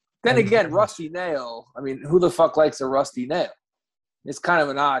 Then again, rusty nail. I mean, who the fuck likes a rusty nail? It's kind of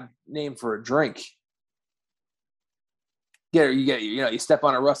an odd name for a drink. You step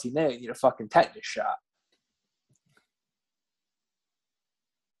on a rusty nail, you need a fucking tetanus shot.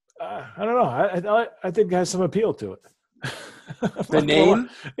 I don't know. I think it has some appeal to it. The name?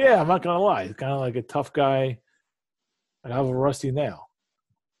 Yeah, I'm not gonna lie. It's kind of like a tough guy. I have a rusty nail.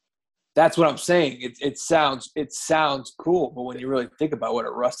 That's what I'm saying. It sounds cool, but when you really think about what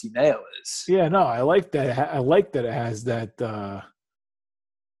a rusty nail is, yeah, no, I like that. I like that it has that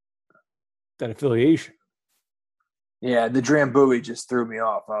affiliation. Yeah, the Drambuie just threw me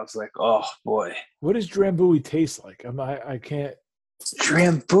off. I was like, oh boy, what does Drambuie taste like? I can't.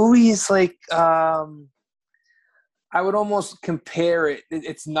 Drambuie is like I would almost compare it.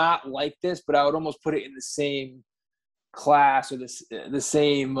 It's not like this, but I would almost put it in the same class or the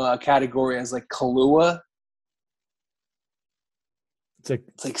same category as like Kahlua. It's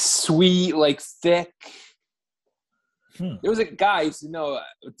like sweet, like thick. There was a guy I used to know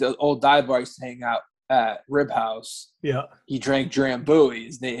at the old dive bar I used to hang out at Rib House. Yeah, he drank Drambuie.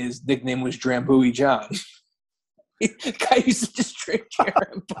 His nickname was Drambuie John. The guy used to just drink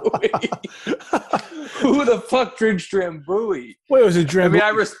Drambuie. Who the fuck drinks Drambuie? Wait, was it Drambuie?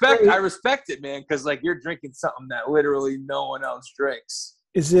 I mean, I respect it, man, because like you're drinking something that literally no one else drinks.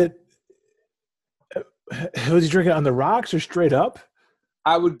 Is it? Was he drinking on the rocks or straight up?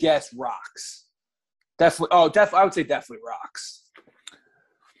 I would guess rocks. Definitely. Oh, I would say definitely rocks.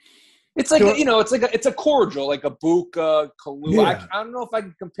 It's like it's a cordial, like a Buka, Kahlua. Yeah. I don't know if I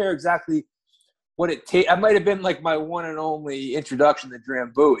can compare exactly what it tastes. That might have been like my one and only introduction to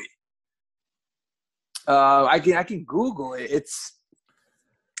Drambuie. I can Google it. It's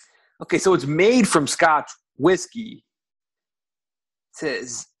okay. So it's made from Scotch whiskey. It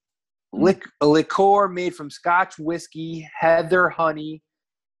says a liqueur made from Scotch whiskey, heather, honey,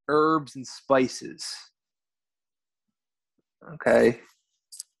 herbs, and spices. Okay.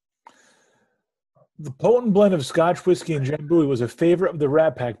 The potent blend of Scotch whiskey and Drambuie was a favorite of the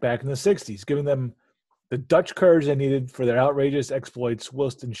Rat Pack back in the 60s, giving them the Dutch courage they needed for their outrageous exploits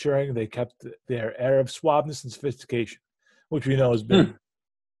whilst ensuring they kept their air of suaveness and sophistication, which we know has been,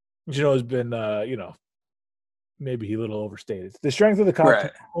 maybe a little overstated. The strength of the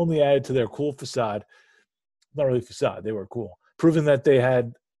cocktail only added to their cool facade. Not really facade, they were cool, proving that they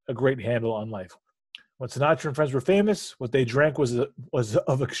had a great handle on life. When Sinatra and friends were famous, what they drank was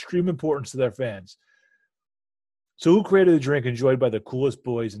of extreme importance to their fans. So who created a drink enjoyed by the coolest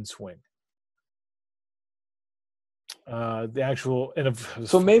boys in swing? The actual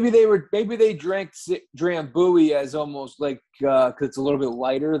so maybe they drank Drambuie as almost like because it's a little bit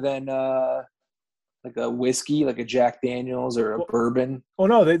lighter than like a whiskey, like a Jack Daniels or a bourbon. Oh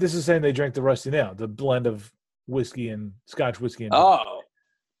no, this is saying they drank the Rusty Nail, the blend of whiskey and Scotch whiskey and. Oh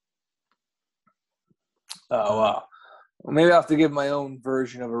wow. Well, maybe I'll have to give my own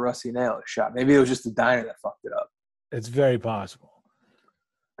version of a Rusty Nail a shot. Maybe it was just the diner that fucked it up. It's very possible.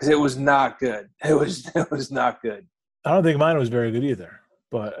 Because it was not good. It was not good. I don't think mine was very good either.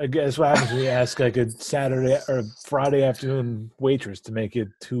 But I guess what happens when you ask like a Saturday or Friday afternoon waitress to make you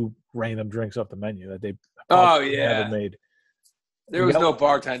 2 random drinks off the menu that they never made. There was no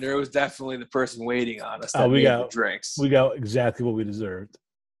bartender. It was definitely the person waiting on us that made the drinks. We got exactly what we deserved.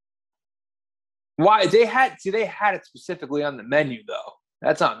 Why they had it specifically on the menu though.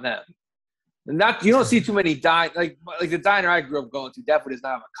 That's on them. You don't see too many like the diner I grew up going to definitely does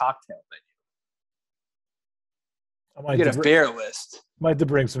not have a cocktail menu. You get a beer list. Might have to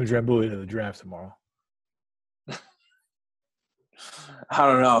bring some Drambuie to the draft tomorrow. I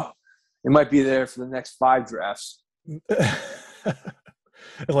don't know. It might be there for the next 5 drafts.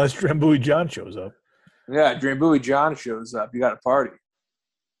 Unless Drambuie John shows up. Yeah, Drambuie John shows up. You got a party.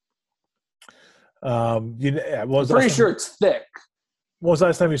 I'm pretty sure it's thick. When was the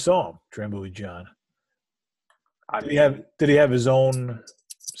last time you saw him, Drambuie John? Did he have his own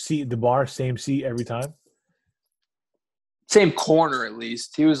seat at the bar, same seat every time? Same corner at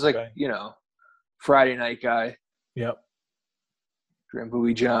least. He was like, Friday night guy. Yep.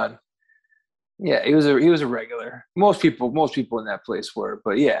 Drambuie John. Yeah, he was a regular. Most people in that place were,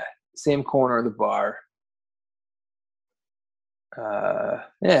 but yeah, same corner of the bar.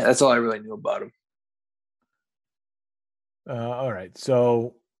 That's all I really knew about him. All right,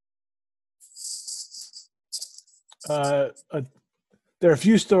 so there are a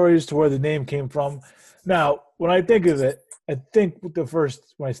few stories to where the name came from. Now, when I think of it, when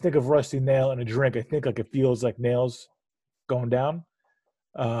I think of Rusty Nail and a drink, I think like it feels like nails going down.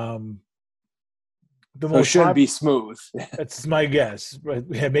 It shouldn't be smooth. That's my guess. But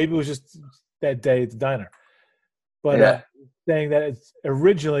yeah, maybe it was just that day at the diner. But saying that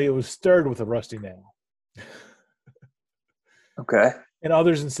originally it was stirred with a Rusty Nail. Okay. And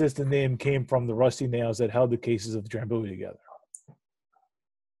others insist the name came from the rusty nails that held the cases of Drambuie together.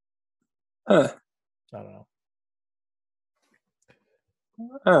 Huh. I don't know.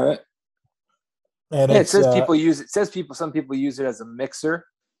 All right. And it says people use it. It says some people use it as a mixer.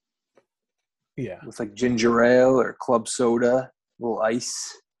 Yeah. With like ginger ale or club soda, a little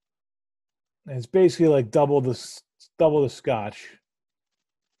ice. And it's basically like double the Scotch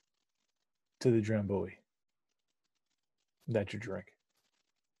to the Drambuie. That's your drink.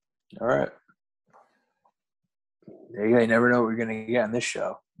 All right. There you go. You never know what we're going to get on this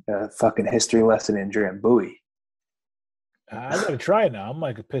show. A fucking history lesson in Drambuie. I got to try it now. I'm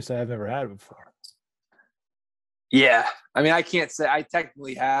like pissed I've never had it before. Yeah. I mean, I can't say I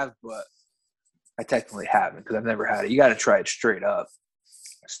technically have, but I technically haven't because I've never had it. You got to try it straight up.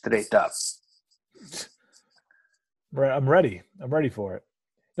 Straight up. I'm ready. I'm ready for it.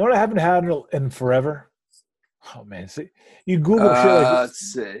 You know what I haven't had in forever? Oh man, see, you Google shit like let's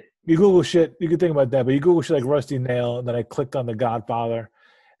see. You Google shit. You can think about that, but you Google shit like Rusty Nail, and then I clicked on The Godfather,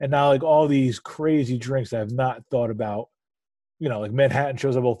 and now like all these crazy drinks that I've not thought about. Like Manhattan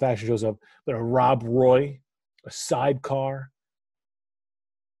shows up, Old Fashioned shows up, but a Rob Roy, a Sidecar.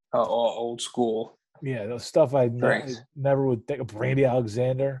 Oh, old school. Yeah, the stuff I never would think of. Brandy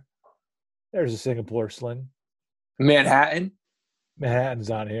Alexander. There's a Singapore Sling. Manhattan's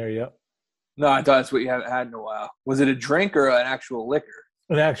on here. Yep. No, I thought that's what you haven't had in a while. Was it a drink or an actual liquor?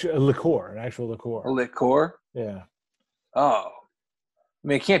 An actual liqueur. A liqueur? Yeah. Oh. I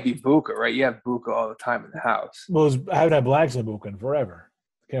mean, it can't be Buka, right? You have Buka all the time in the house. Well, I haven't had Black Sambuca in forever.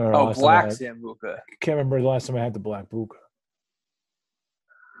 Black Sambuca. Can't remember the last time I had the Black Buka.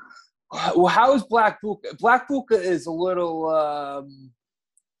 Well, how is Black Buka? Black Buka is a little. I'm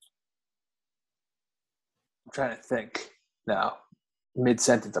trying to think now.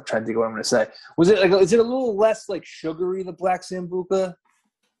 Mid-sentence, I'm trying to think what I'm going to say. Is it a little less like sugary, the Black Sambuca?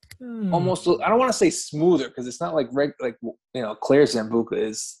 Almost, I don't want to say smoother because it's not like clear Sambuca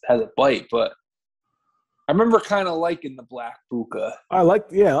has a bite, but I remember kind of liking the Black Buka. I like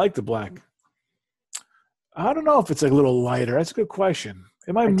the black. I don't know if it's a little lighter. That's a good question.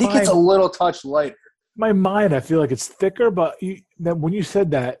 I think it's a little touch lighter. In my mind, I feel like it's thicker, but when you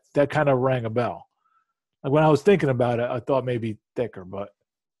said that kind of rang a bell. Like when I was thinking about it, I thought maybe thicker, but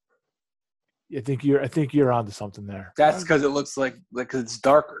I think you're onto something there. That's because it looks like it's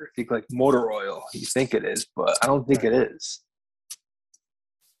darker. I think like motor oil. You think it is, but I don't think it is.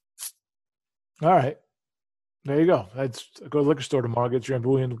 All right. There you go. Go to the liquor store tomorrow. Get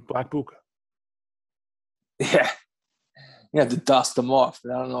Drambuie and Black Puka. Yeah. You have to dust them off.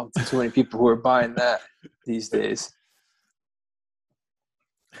 But I don't know if there's too many people who are buying that these days.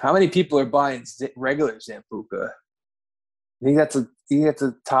 How many people are buying regular Sambuca? I think that's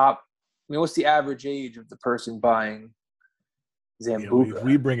a top. I mean, what's the average age of the person buying Sambuca? Yeah,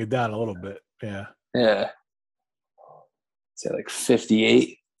 we bring it down a little bit. Yeah. Yeah. Say like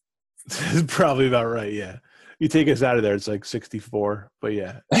 58. It's probably about right. Yeah. You take us out of there, it's like 64. But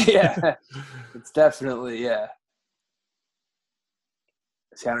yeah. Yeah. It's definitely, yeah.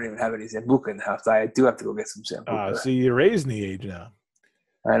 See, I don't even have any Sambuca in the house. I do have to go get some Sambuca. See, you're raising the age now.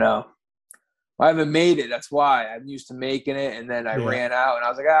 I know. I haven't made it. That's why. I'm used to making it, and then I ran out, and I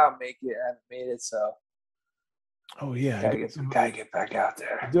was like, I'll make it. I haven't made it, so. Oh, yeah. Gotta get back out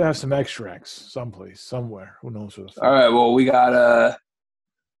there. I do have some extracts someplace, somewhere. Who knows where. All right, well, we gotta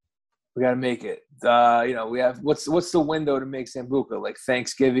make it. We have what's the window to make Sambuca? Like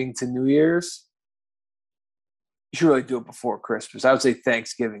Thanksgiving to New Year's? You should really do it before Christmas. I would say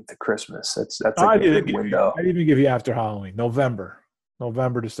Thanksgiving to Christmas. That's like a good window. I'd even give you after Halloween, November,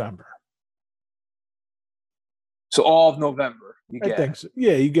 December. So all of November, I think so.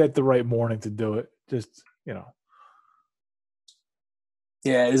 Yeah, you get the right morning to do it. Just, Yeah,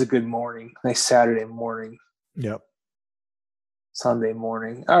 it is a good morning. Nice Saturday morning. Yep. Sunday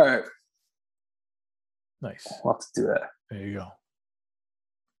morning. All right. Nice. We'll have to do that. There you go.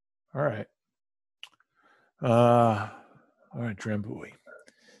 All right. All right, Drambuie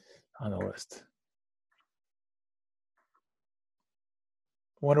on the list.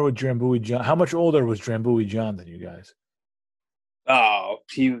 I wonder what Drambuie John. How much older was Drambuie John than you guys? Oh,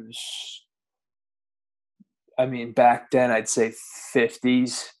 he was. I mean, back then I'd say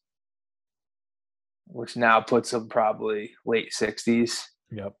 50s, which now puts him probably late 60s.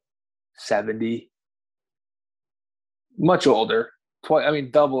 Yep. 70. Much older.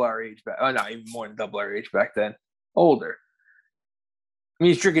 Double our age back. Oh, no, even more than double our age back then. Older. I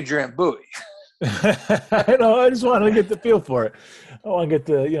mean, he's drinking Drambuie. I know. I just want to get the feel for it. I want to get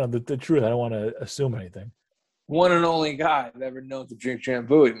the truth. I don't want to assume anything. One and only guy I've ever known to drink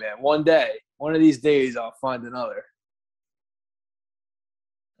Drambuie, man. One of these days, I'll find another.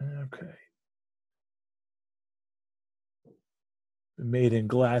 Okay. Made in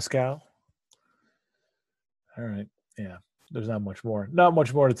Glasgow. All right. Yeah. There's not much more. Not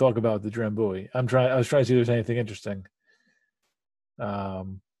much more to talk about the Drambuie. I was trying to see if there's anything interesting.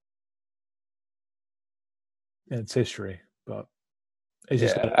 In its history, but it's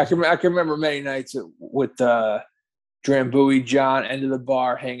just. I can remember many nights with Drambuie John, end of the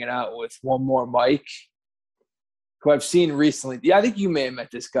bar, hanging out with One More Mike, who I've seen recently. Yeah, I think you may have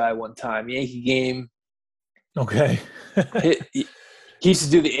met this guy one time. Yankee game. Okay. he used to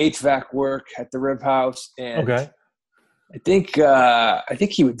do the HVAC work at the Rib House, and okay. I think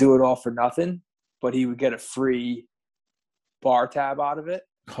he would do it all for nothing, but he would get a free bar tab out of it,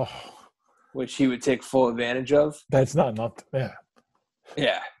 which he would take full advantage of. That's not nothing. Yeah.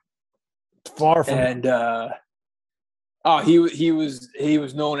 Yeah. Far from. And he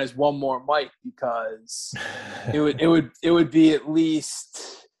was known as One More Mike because it would be at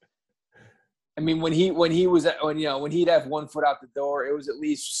least. I mean, when he'd have one foot out the door, it was at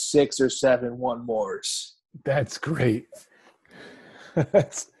least 6 or 7 one mores. That's great.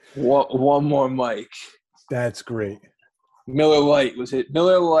 One More Mike. That's great. Miller Lite was it?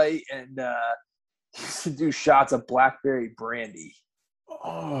 Miller Lite, and he used to do shots of blackberry brandy.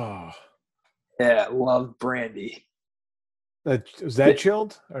 Oh, yeah, love brandy. Was that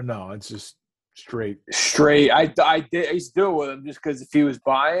chilled or no? It's just straight. I used to do it with him just because if he was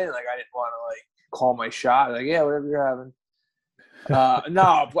buying, like I didn't want to call my shot. Like, yeah, whatever you're having.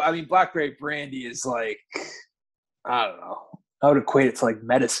 No, I mean blackberry brandy is like, I don't know. I would equate it to like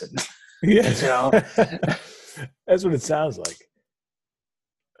medicine. Yeah, that's what it sounds like.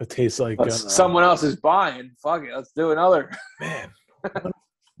 It tastes like someone else is buying. Fuck it, let's do another. Man,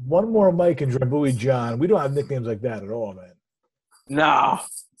 one more Mike and Drambuie John. We don't have nicknames like that at all, man. No,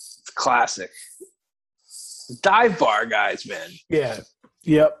 it's classic. Dive bar guys, man. Yeah.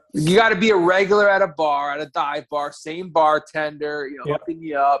 Yep. You got to be a regular at a bar, at a dive bar, same bartender, hooking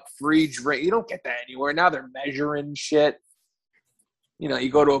you up, free drink. You don't get that anywhere. Now they're measuring shit. You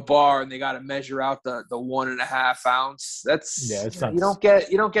go to a bar and they got to measure out the 1.5 ounce. It's not. You don't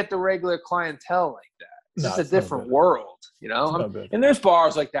get the regular clientele like that. It's just a different world, And there's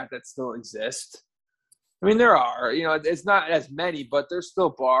bars like that still exist. I mean, there are. It's not as many, but there's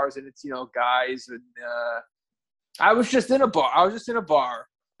still bars, and it's guys and. I was just in a bar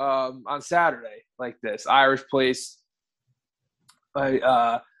on Saturday like this Irish place.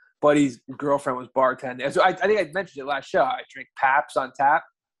 buddy's girlfriend was bartending. So I think I mentioned it last show. I drink Pabst on tap.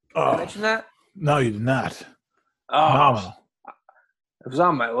 Did I mention that? No, you did not. Oh, phenomenal. It was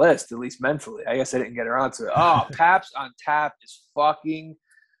on my list, at least mentally. I guess I didn't get around to it. Oh, Pabst on tap is fucking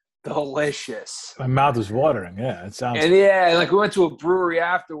delicious. My mouth is watering. Yeah, it sounds. And yeah, like we went to a brewery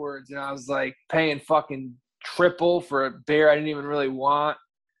afterwards, and I was like paying fucking triple for a beer I didn't even really want. I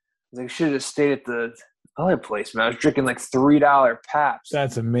was like, I should have just stayed at the other place, man. I was drinking like $3 Pabst.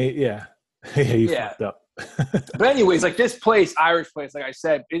 That's amazing. Yeah, you fucked up. But anyways, like this place, Irish place, like I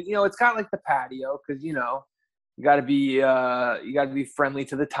said, it's got like the patio because you got to be friendly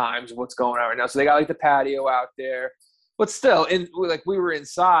to the times of what's going on right now. So they got like the patio out there, but still, we were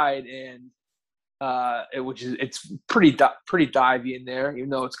inside, and it's pretty divey in there, even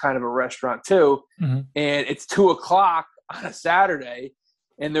though it's kind of a restaurant too. Mm-hmm. And it's 2:00 on a Saturday,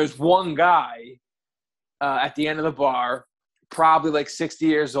 and there's one guy at the end of the bar, probably like 60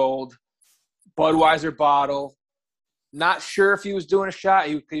 years old, Budweiser bottle. Not sure if he was doing a shot.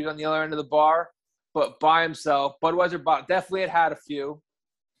 He was on the other end of the bar, but by himself. Budweiser bottle. Definitely had a few.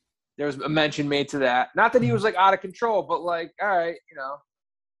 There was a mention made to that. Not that he was like out of control, but like, all right, you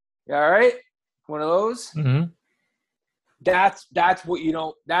all right? One of those. Mm-hmm. That's what you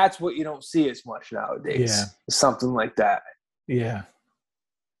don't see as much nowadays. Yeah, something like that. Yeah.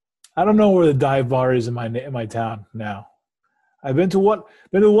 I don't know where the dive bar is in my town now. I've been to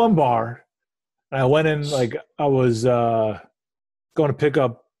one bar, and I went in like I was going to pick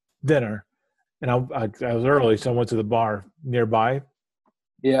up dinner, and I was early, so I went to the bar nearby.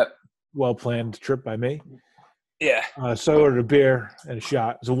 Yeah. Well planned trip by me. Yeah. So I ordered a beer and a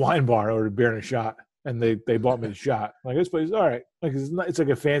shot. It was a wine bar. I ordered a beer and a shot, and they bought me the shot. Like, this place is all right. Like it's like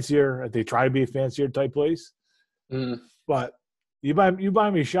a fancier. They try to be a fancier type place, but you buy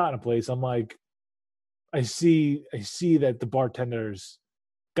me a shot in a place. I'm like, I see that the bartender's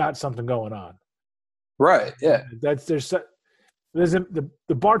got something going on. Right. Yeah. The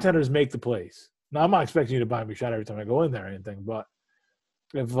bartenders make the place. Now, I'm not expecting you to buy me a shot every time I go in there or anything, but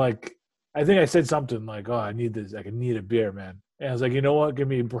if like, I think I said something like, "Oh, I need this. I need a beer, man." And I was like, "You know what? Give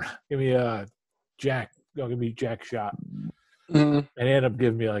me a Jack. Give me Jack shot." Mm-hmm. And he ended up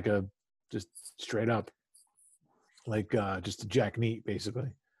giving me like a just straight up, like just a Jack neat, basically.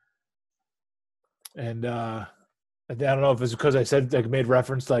 And I don't know if it's because I said like made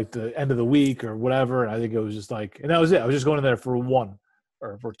reference to like the end of the week or whatever. And I think it was just like, and that was it. I was just going in there for one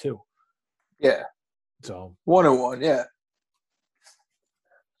or for two. Yeah. So 101. Yeah.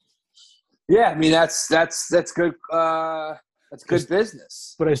 Yeah. I mean, that's good. That's good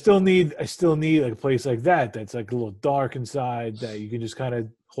business. But I still need like a place like that. That's like a little dark inside that you can just kind of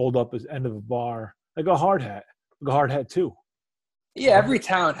hold up as end of a bar, like a hard hat too. Yeah, every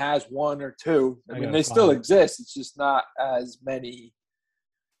town has one or two. I mean, they still exist. It's just not as many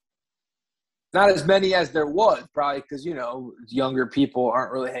as there was, probably because, younger people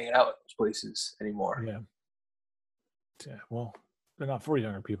aren't really hanging out at those places anymore. Yeah. Yeah, well, they're not for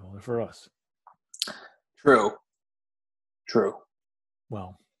younger people. They're for us. True.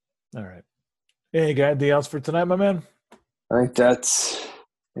 Well, all right. Hey, you got anything else for tonight, my man? I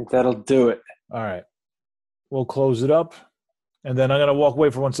think that'll do it. All right. We'll close it up. And then I'm going to walk away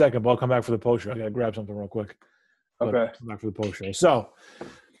for 1 second, but I'll come back for the post show. I got to grab something real quick. Okay. Come back for the post show. So,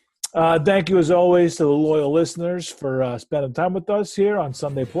 thank you as always to the loyal listeners for spending time with us here on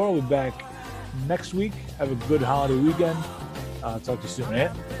Sunday Pour. We'll be back next week. Have a good holiday weekend. Talk to you soon,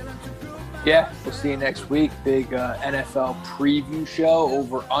 Ant. Yeah, we'll see you next week. Big NFL preview show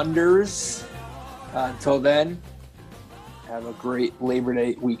over unders. Until then, have a great Labor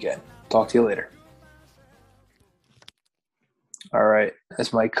Day weekend. Talk to you later. All right.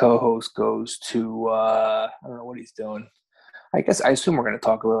 As my co-host goes to, I don't know what he's doing. I assume we're going to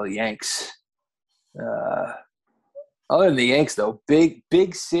talk a little Yanks. Other than the Yanks, though,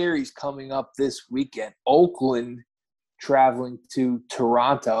 big series coming up this weekend. Oakland traveling to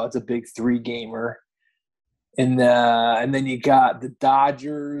Toronto. It's a big 3-gamer. And then you got the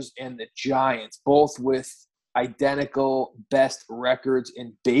Dodgers and the Giants, both with identical best records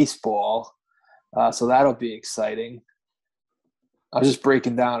in baseball. So that'll be exciting. I was just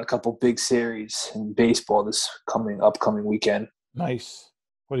breaking down a couple big series in baseball this upcoming weekend. Nice.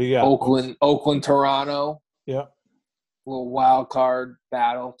 What do you got? Oakland, Toronto. Yeah. Little wild card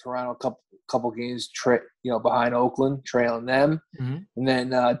battle. Toronto, couple games, behind Oakland, trailing them, and then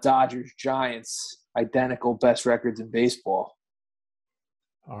Dodgers, Giants, identical best records in baseball.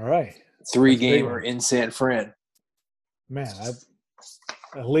 All right. 3-gamer in San Fran. Man,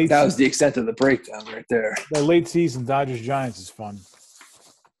 that was the extent of the breakdown right there. The late season Dodgers Giants is fun.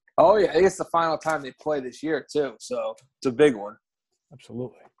 Oh yeah, I think it's the final time they play this year too, so it's a big one.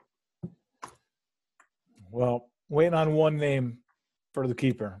 Absolutely. Well, waiting on one name for the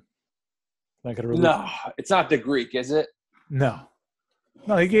keeper. No, it's not the Greek, is it? No,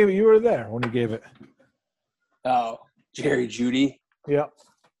 he gave it. You were there when he gave it. Oh, Jerry Jeudy. Yeah.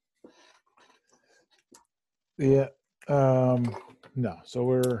 Yeah. No. So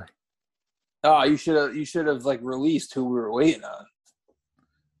we're. Oh, you should have like released who we were waiting on.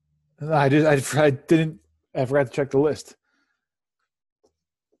 No, I didn't. I forgot to check the list.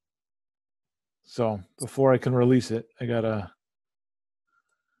 So before I can release it, I gotta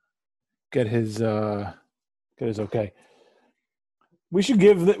get his okay. We should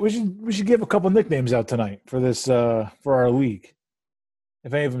give a couple nicknames out tonight for this for our league.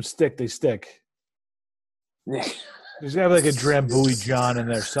 If any of them stick, they stick. There's gotta be like a Drambuie John in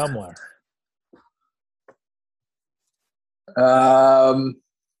there somewhere.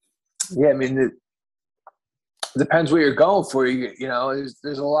 Yeah, I mean, it depends what you're going for. You know,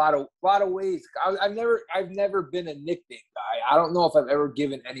 there's a lot of ways. I've never been a nickname guy. I don't know if I've ever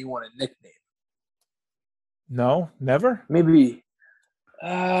given anyone a nickname. No, never. Maybe.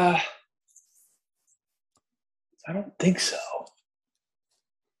 I don't think so.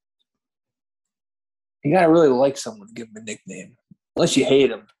 You gotta really like someone to give them a nickname, unless you hate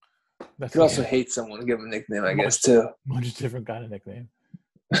them. You could also hate someone to give them a nickname, I guess, too. Much different kind of nickname.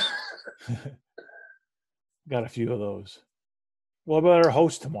 Got a few of those. What about our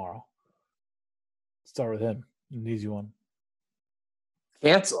host tomorrow? Start with him. An easy one.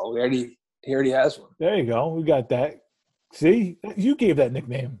 Cancel. He already has one. There you go. We got that. See? You gave that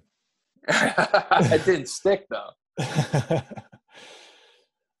nickname. It didn't stick, though.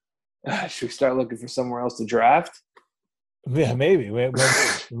 Should we start looking for somewhere else to draft? Yeah, maybe. We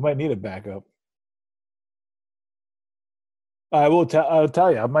might need a backup. I'll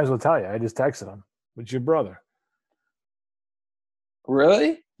tell you. I might as well tell you. I just texted him. It's your brother.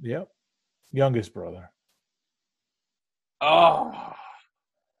 Really? Yep. Youngest brother. Oh.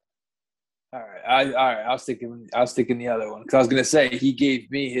 All right. I was thinking the other one because I was gonna say he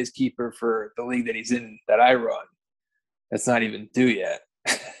gave me his keeper for the league that he's in that I run. That's not even due yet.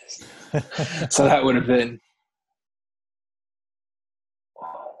 So that would have been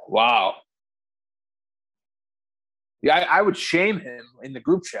wow. Yeah, I would shame him in the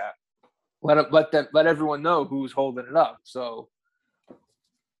group chat. Let everyone know who's holding it up. So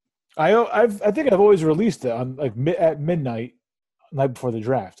I think I've always released it on like at midnight, night before the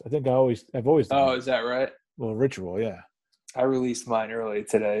draft. I think I've always done Oh, is that right? A little ritual, yeah. I released mine early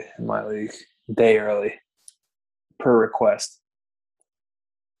today in my league, day early, per request.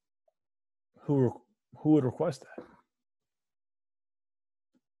 Who would request that?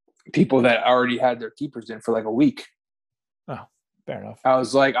 People that already had their keepers in for like a week. Oh, fair enough. I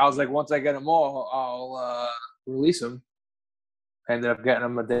was like, once I get them all, I'll release them. I ended up getting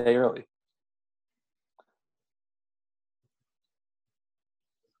them a day early.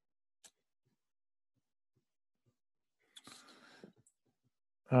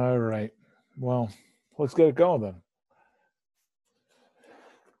 All right. Well, let's get it going then.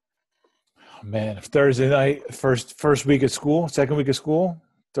 Oh, man, if Thursday night, first week of school, second week of school,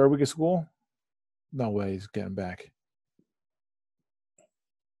 third week of school, no way he's getting back.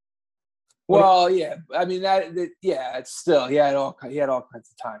 Well, yeah. I mean it's still he had all kinds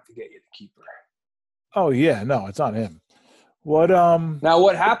of time to get you the keeper. Oh yeah, no, it's on him. What Now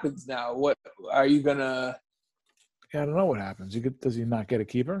what happens now? What are you gonna? Yeah, I don't know what happens. Does he not get a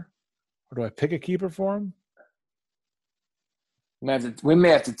keeper, or do I pick a keeper for him? We may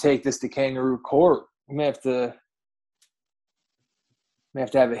have to take this to kangaroo court. We may have to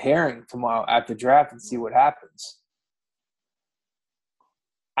have a hearing tomorrow at the draft and see what happens.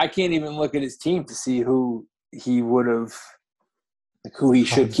 I can't even look at his team to see who he would have, like who he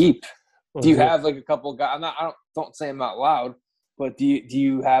should keep. Do you have like a couple guys? Don't say them out loud, but do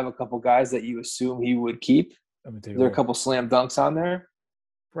you have a couple guys that you assume he would keep? Is there a couple slam dunks on there?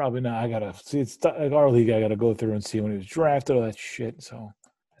 Probably not. I gotta see. It's like our league. I gotta go through and see when he was drafted, all that shit. So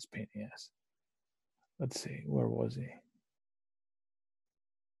that's pain in the ass. Let's see. Where was he?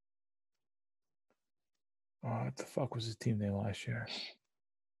 Oh, what the fuck was his team name last year?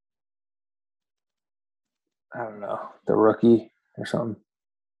 I don't know. The rookie or something.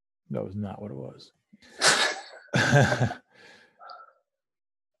 That was not what it was.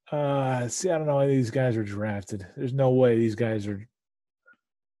 See, I don't know why these guys are drafted. There's no way these guys are.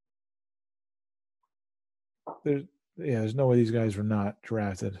 There's no way these guys were not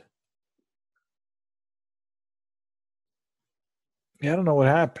drafted. Yeah, I don't know what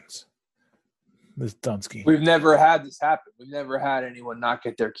happens. This Dunsky. We've never had this happen. We've never had anyone not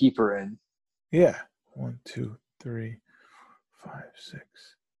get their keeper in. Yeah. 1, 2, 3, 5, 6,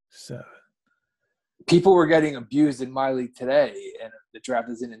 7. People were getting abused in my league today, and the draft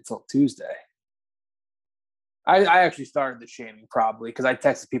isn't until Tuesday. I actually started the shaming probably because I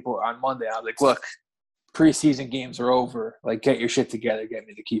texted people on Monday. I was like, look, preseason games are over. Like, get your shit together. Get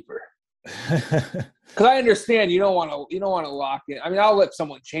me the keeper. Because I understand you don't want to lock in. I mean, I'll let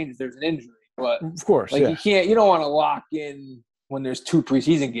someone change if there's an injury, but of course, like you don't want to lock in when there's 2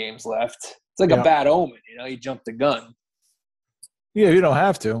 preseason games left. It's like a bad omen, you jumped the gun. Yeah, you don't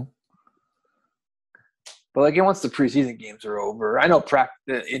have to. But like once the preseason games are over, I know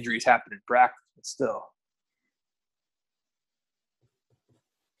the injuries happen in practice, but still.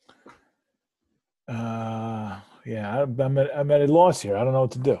 Yeah, I'm at a loss here. I don't know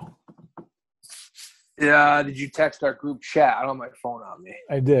what to do. Yeah, did you text our group chat? I don't have my phone on me.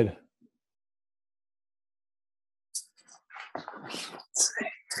 I did. Let's see.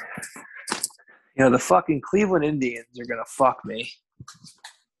 The fucking Cleveland Indians are gonna fuck me.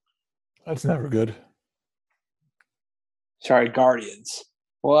 That's never good. Sorry, Guardians.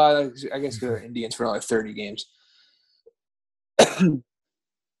 Well, I guess they're Indians for only 30 games.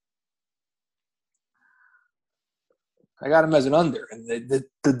 I got them as an under, and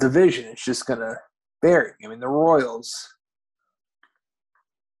the division is just going to bury me. I mean, the Royals,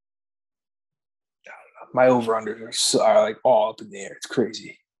 I don't know, my over-unders are like all up in the air. It's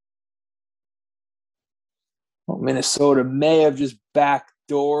crazy. Well, Minnesota may have just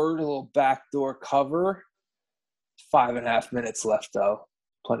backdoored, a little backdoor cover. 5.5 minutes left, though.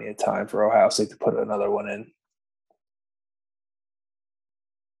 Plenty of time for Ohio State to put another one in.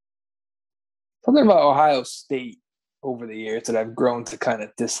 Something about Ohio State over the years that I've grown to kind of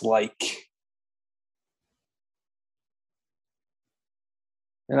dislike.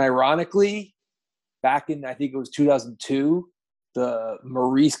 And ironically, back in, I think it was 2002, the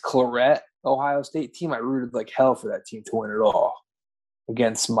Maurice Clarett Ohio State team, I rooted like hell for that team to win it all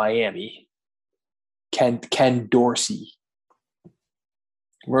against Miami. Ken Dorsey.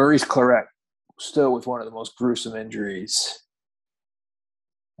 Maurice Clarett, still with one of the most gruesome injuries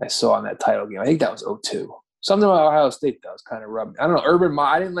I saw in that title game. I think that was 2002. Something about Ohio State that was kind of rubbing. I don't know.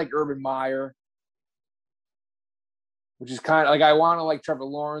 I didn't like Urban Meyer, which is kind of like I want to like Trevor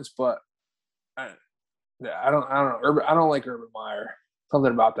Lawrence, but I don't know. I don't like Urban Meyer.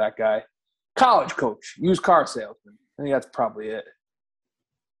 Something about that guy. College coach, used car salesman. I think that's probably it.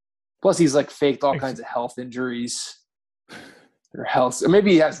 Plus, he's like faked all kinds of health injuries or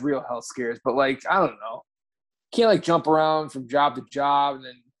maybe he has real health scares. But like I don't know. Can't like jump around from job to job and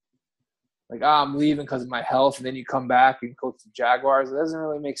then. Like, I'm leaving because of my health, and then you come back and coach the Jaguars. It doesn't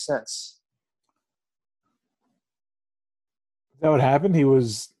really make sense. Is that what happened?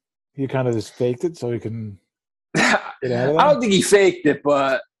 He kind of just faked it so he can get out of there? I don't think he faked it,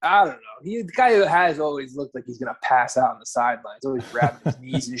 but I don't know. The guy who has always looked like he's going to pass out on the sidelines, always grabbing his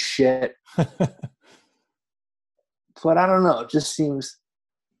knees and shit. But I don't know. It just seems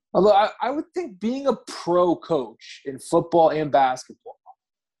 – although I would think being a pro coach in football and basketball,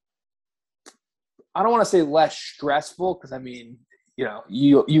 I don't want to say less stressful because, I mean,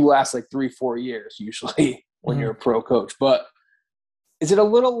 you last like 3-4 years usually when you're a pro coach. But is it a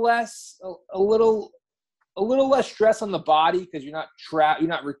little less stress on the body because you're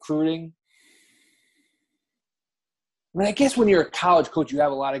not recruiting? I mean, I guess when you're a college coach, you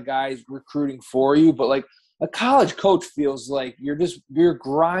have a lot of guys recruiting for you. But like a college coach feels like you're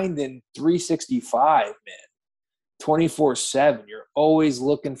grinding 365, man, 24/7. You're always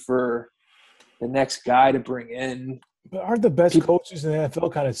looking for the next guy to bring in. But aren't the best coaches in the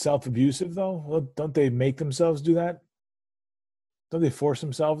NFL kind of self-abusive, though? Don't they make themselves do that? Don't they force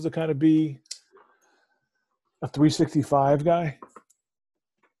themselves to kind of be a 365 guy?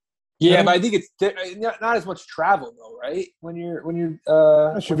 Yeah, but I think it's not as much travel, though, right? When you're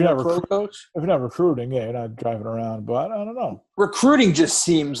a pro coach? If you're not recruiting, yeah, you're not driving around. But I don't know. Recruiting just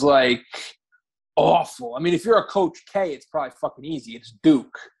seems like awful. I mean, if you're a Coach K, it's probably fucking easy. It's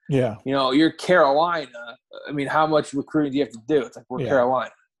Duke. Yeah. You're Carolina. I mean, how much recruiting do you have to do? It's like we're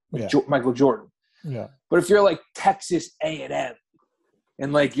Carolina. Michael Jordan. Yeah. But if you're like Texas A&M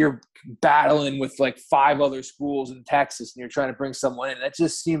and like you're battling with like 5 other schools in Texas and you're trying to bring someone in, that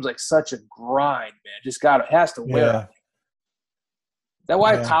just seems like such a grind, man. It has to wear. Is that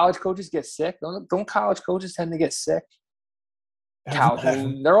why college coaches get sick? Don't college coaches tend to get sick?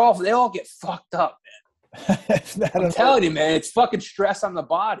 Calhoun, they all get fucked up, man. I'm telling you, man, it's fucking stress on the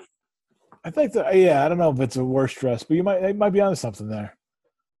body. I think I don't know if it's a worse stress, but it might be onto something there.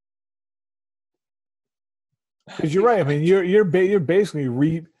 Because you're right. I mean, you're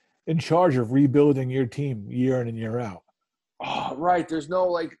basically in charge of rebuilding your team year in and year out. Oh, right. There's no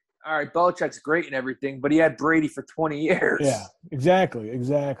like all right, Belichick's great and everything, but he had Brady for 20 years. Yeah, exactly.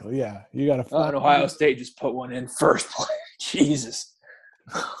 Yeah, you got to. And Ohio State just put one in first place. Jesus.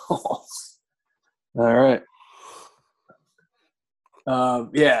 All right.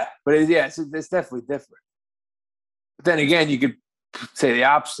 Yeah, but it's definitely different. But then again, you could say the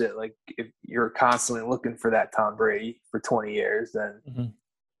opposite. Like if you're constantly looking for that Tom Brady for 20 years, then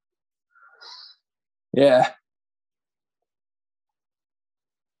yeah.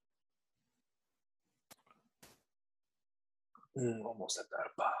 Almost at that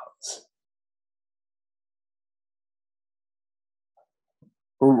bounds.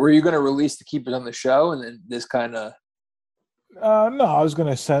 Were you going to release the keep it on the show, and then this kind of? No, I was going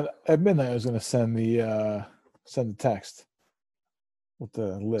to send at midnight. I was going to send the text with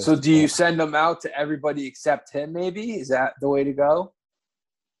the list. So, do you send them out to everybody except him? Maybe is that the way to go?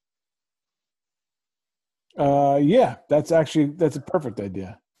 Yeah, that's a perfect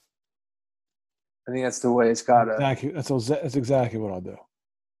idea. I think that's the way it's got to. Exactly. That's exactly what I'll do.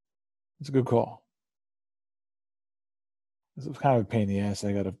 It's a good call. It's kind of a pain in the ass.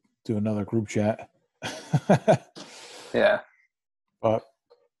 I got to do another group chat. Yeah. But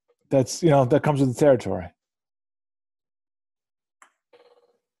that's, that comes with the territory.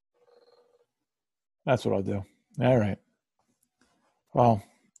 That's what I'll do. All right. Well,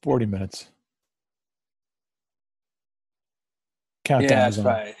 40 minutes. Countdown. Yeah, it's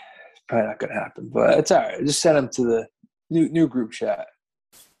probably not going to happen, but it's all right. Just send them to the new group chat.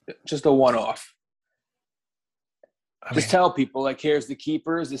 Just a one-off. Just tell people, like, here's the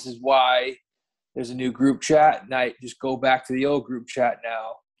keepers. This is why there's a new group chat. And I just go back to the old group chat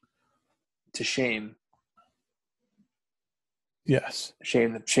now to shame. Yes.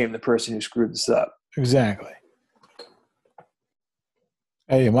 Shame the person who screwed this up. Exactly.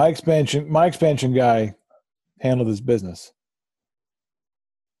 Hey, my expansion guy handled his business.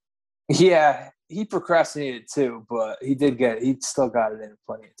 Yeah, he procrastinated too, but he still got it in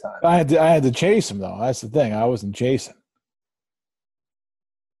plenty of time. I had to chase him though. That's the thing. I wasn't chasing.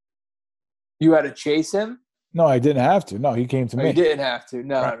 You had to chase him? No, I didn't have to. No, he came to me. You didn't have to.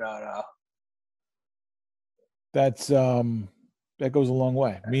 No, right. No. That's that goes a long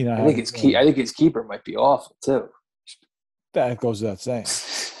way. I think his keeper might be awful too. That goes without saying.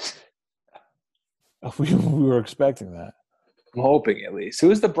 we were expecting that. I'm hoping at least. Who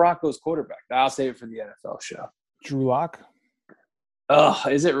is the Broncos quarterback? I'll save it for the NFL show. Drew Lock. Oh,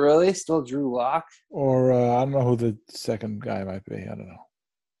 is it really still Drew Lock? Or I don't know who the second guy might be. I don't know.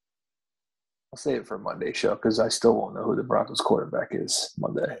 I'll save it for Monday show because I still won't know who the Broncos quarterback is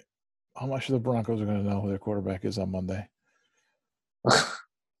Monday. How much of the Broncos are going to know who their quarterback is on Monday?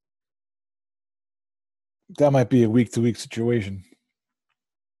 That might be a week-to-week situation.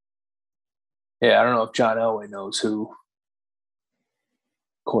 Yeah, I don't know if John Elway knows who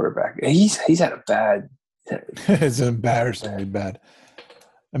quarterback. He's had a bad. It's embarrassingly bad.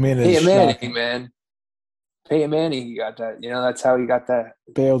 I mean, Peyton Manning, man. Peyton Manning, he got that. That's how he got that.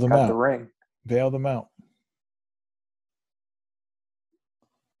 Bailed him out. The ring. Bailed him out.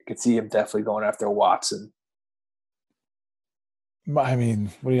 I could see him definitely going after Watson. I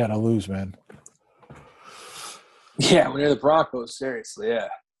mean, what do you got to lose, man? Yeah, when you're the Broncos, seriously, yeah.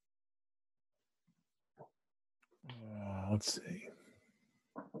 Let's see.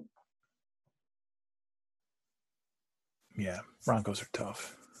 Yeah, Broncos are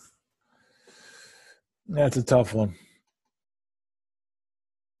tough. That's a tough one.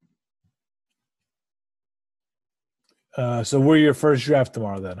 So we're your first draft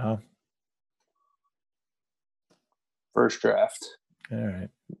tomorrow then, huh? First draft. All right.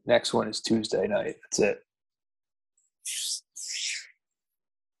 Next one is Tuesday night. That's it.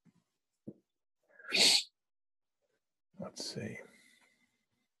 Let's see.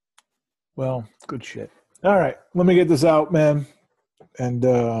 Well, good shit. All right. Let me get this out, man. And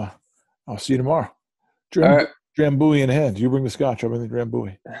I'll see you tomorrow. All right. Drambuie in hand. You bring the scotch. I'll bring the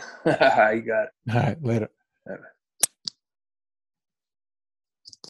Drambuie. You got it. All right. Later. All right.